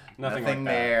 Nothing like that.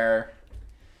 there.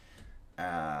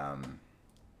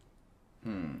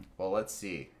 Well, let's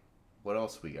see. What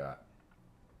else we got?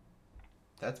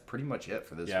 That's pretty much it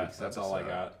for this Yeah, week's that's episode. all I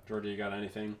got. Georgia, you got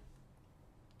anything?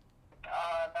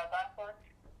 That dinosaur?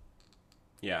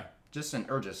 Yeah.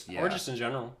 Or just in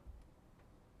general.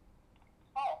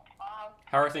 Oh,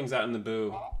 How are things out in the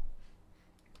boo?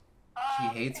 She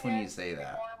hates when you say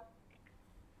that. warm.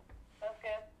 That's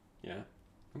good. Yeah.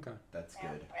 Okay. That's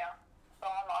Yeah. good. Yeah. So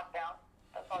on lockdown.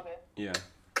 That's all good. Yeah.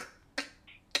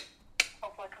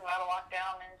 Hopefully come out of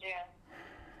lockdown in June.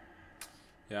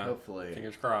 Yeah. Hopefully.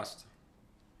 Fingers crossed.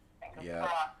 Fingers Yeah.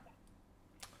 crossed.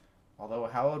 Although,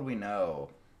 how would we know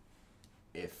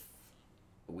if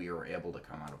we were able to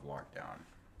come out of lockdown?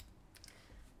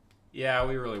 Yeah,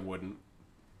 we really wouldn't.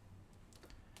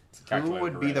 It's a Who calculated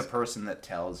would be the risk. person that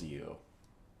tells you,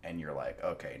 and you're like,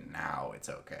 okay, now it's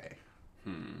okay? I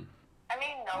mean,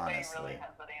 nobody Honestly. really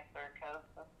has that answer because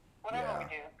whatever Yeah. we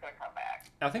do is going to come back.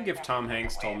 I think if It's Tom gonna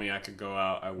Hanks come told away. me I could go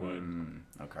out, I would.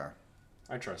 Okay.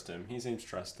 I trust him. He seems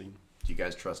trusting. Do you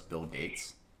guys trust Bill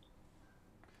Gates?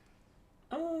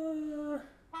 I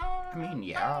mean,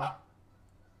 yeah.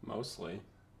 Mostly.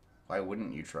 Why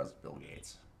wouldn't you trust Bill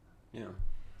Gates? Yeah.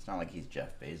 It's not like he's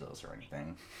Jeff Bezos or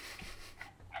anything.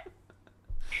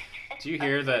 Do you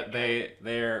hear that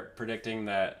they're predicting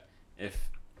that if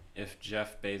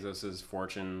Jeff Bezos'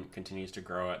 fortune continues to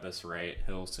grow at this rate,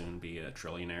 he'll soon be a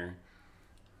trillionaire?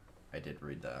 I did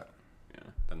read that. Yeah,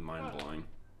 then mind blowing.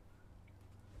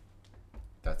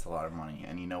 That's a lot of money.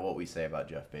 And you know what we say about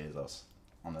Jeff Bezos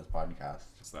on this podcast?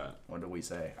 What's that? What did we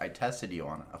say? I tested you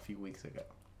on it a few weeks ago.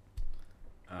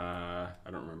 I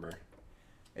don't remember.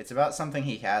 It's about something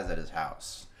he has at his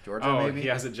house. Georgia, Oh, maybe? he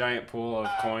has a giant pool of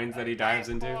coins that he dives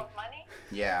Full into. of money?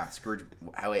 Yeah, Scrooge.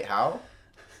 Wait, how?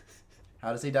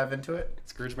 How does he dive into it?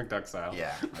 Scrooge McDuck style.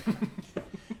 Yeah. Okay.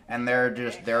 And there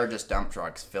are just dump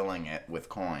trucks filling it with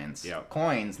coins. Yep.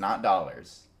 Coins, not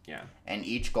dollars. Yeah. And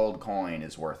each gold coin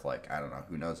is worth like, I don't know,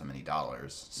 who knows how many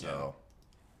dollars. So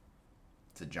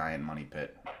it's a giant money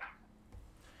pit.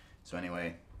 So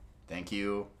anyway, thank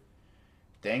you.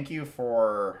 Thank you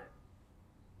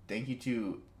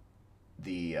to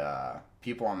the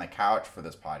people on the couch for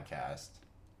this podcast,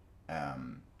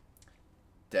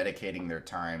 dedicating their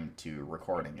time to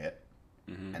recording it.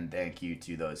 Mm-hmm. And thank you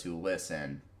to those who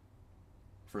listen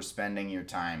for spending your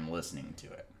time listening to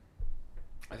it.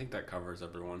 I think that covers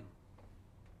everyone.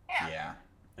 Yeah.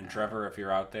 And Trevor, if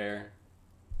you're out there,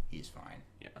 He's fine.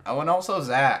 yeah. Oh, and also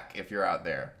Zach, if you're out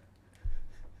there.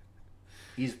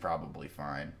 He's probably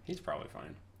fine. He's probably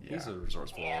fine. Yeah. He's a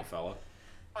resourceful little fella.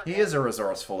 He is a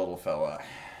resourceful little fella.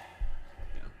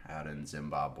 Out in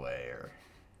Zimbabwe or...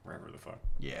 Wherever the fuck.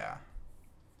 Yeah.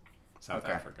 South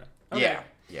Okay. Africa.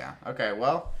 Yeah. Okay,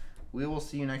 well, we will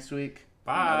see you next week. For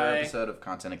Bye. another episode of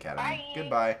Content Academy. Bye.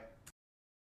 Goodbye.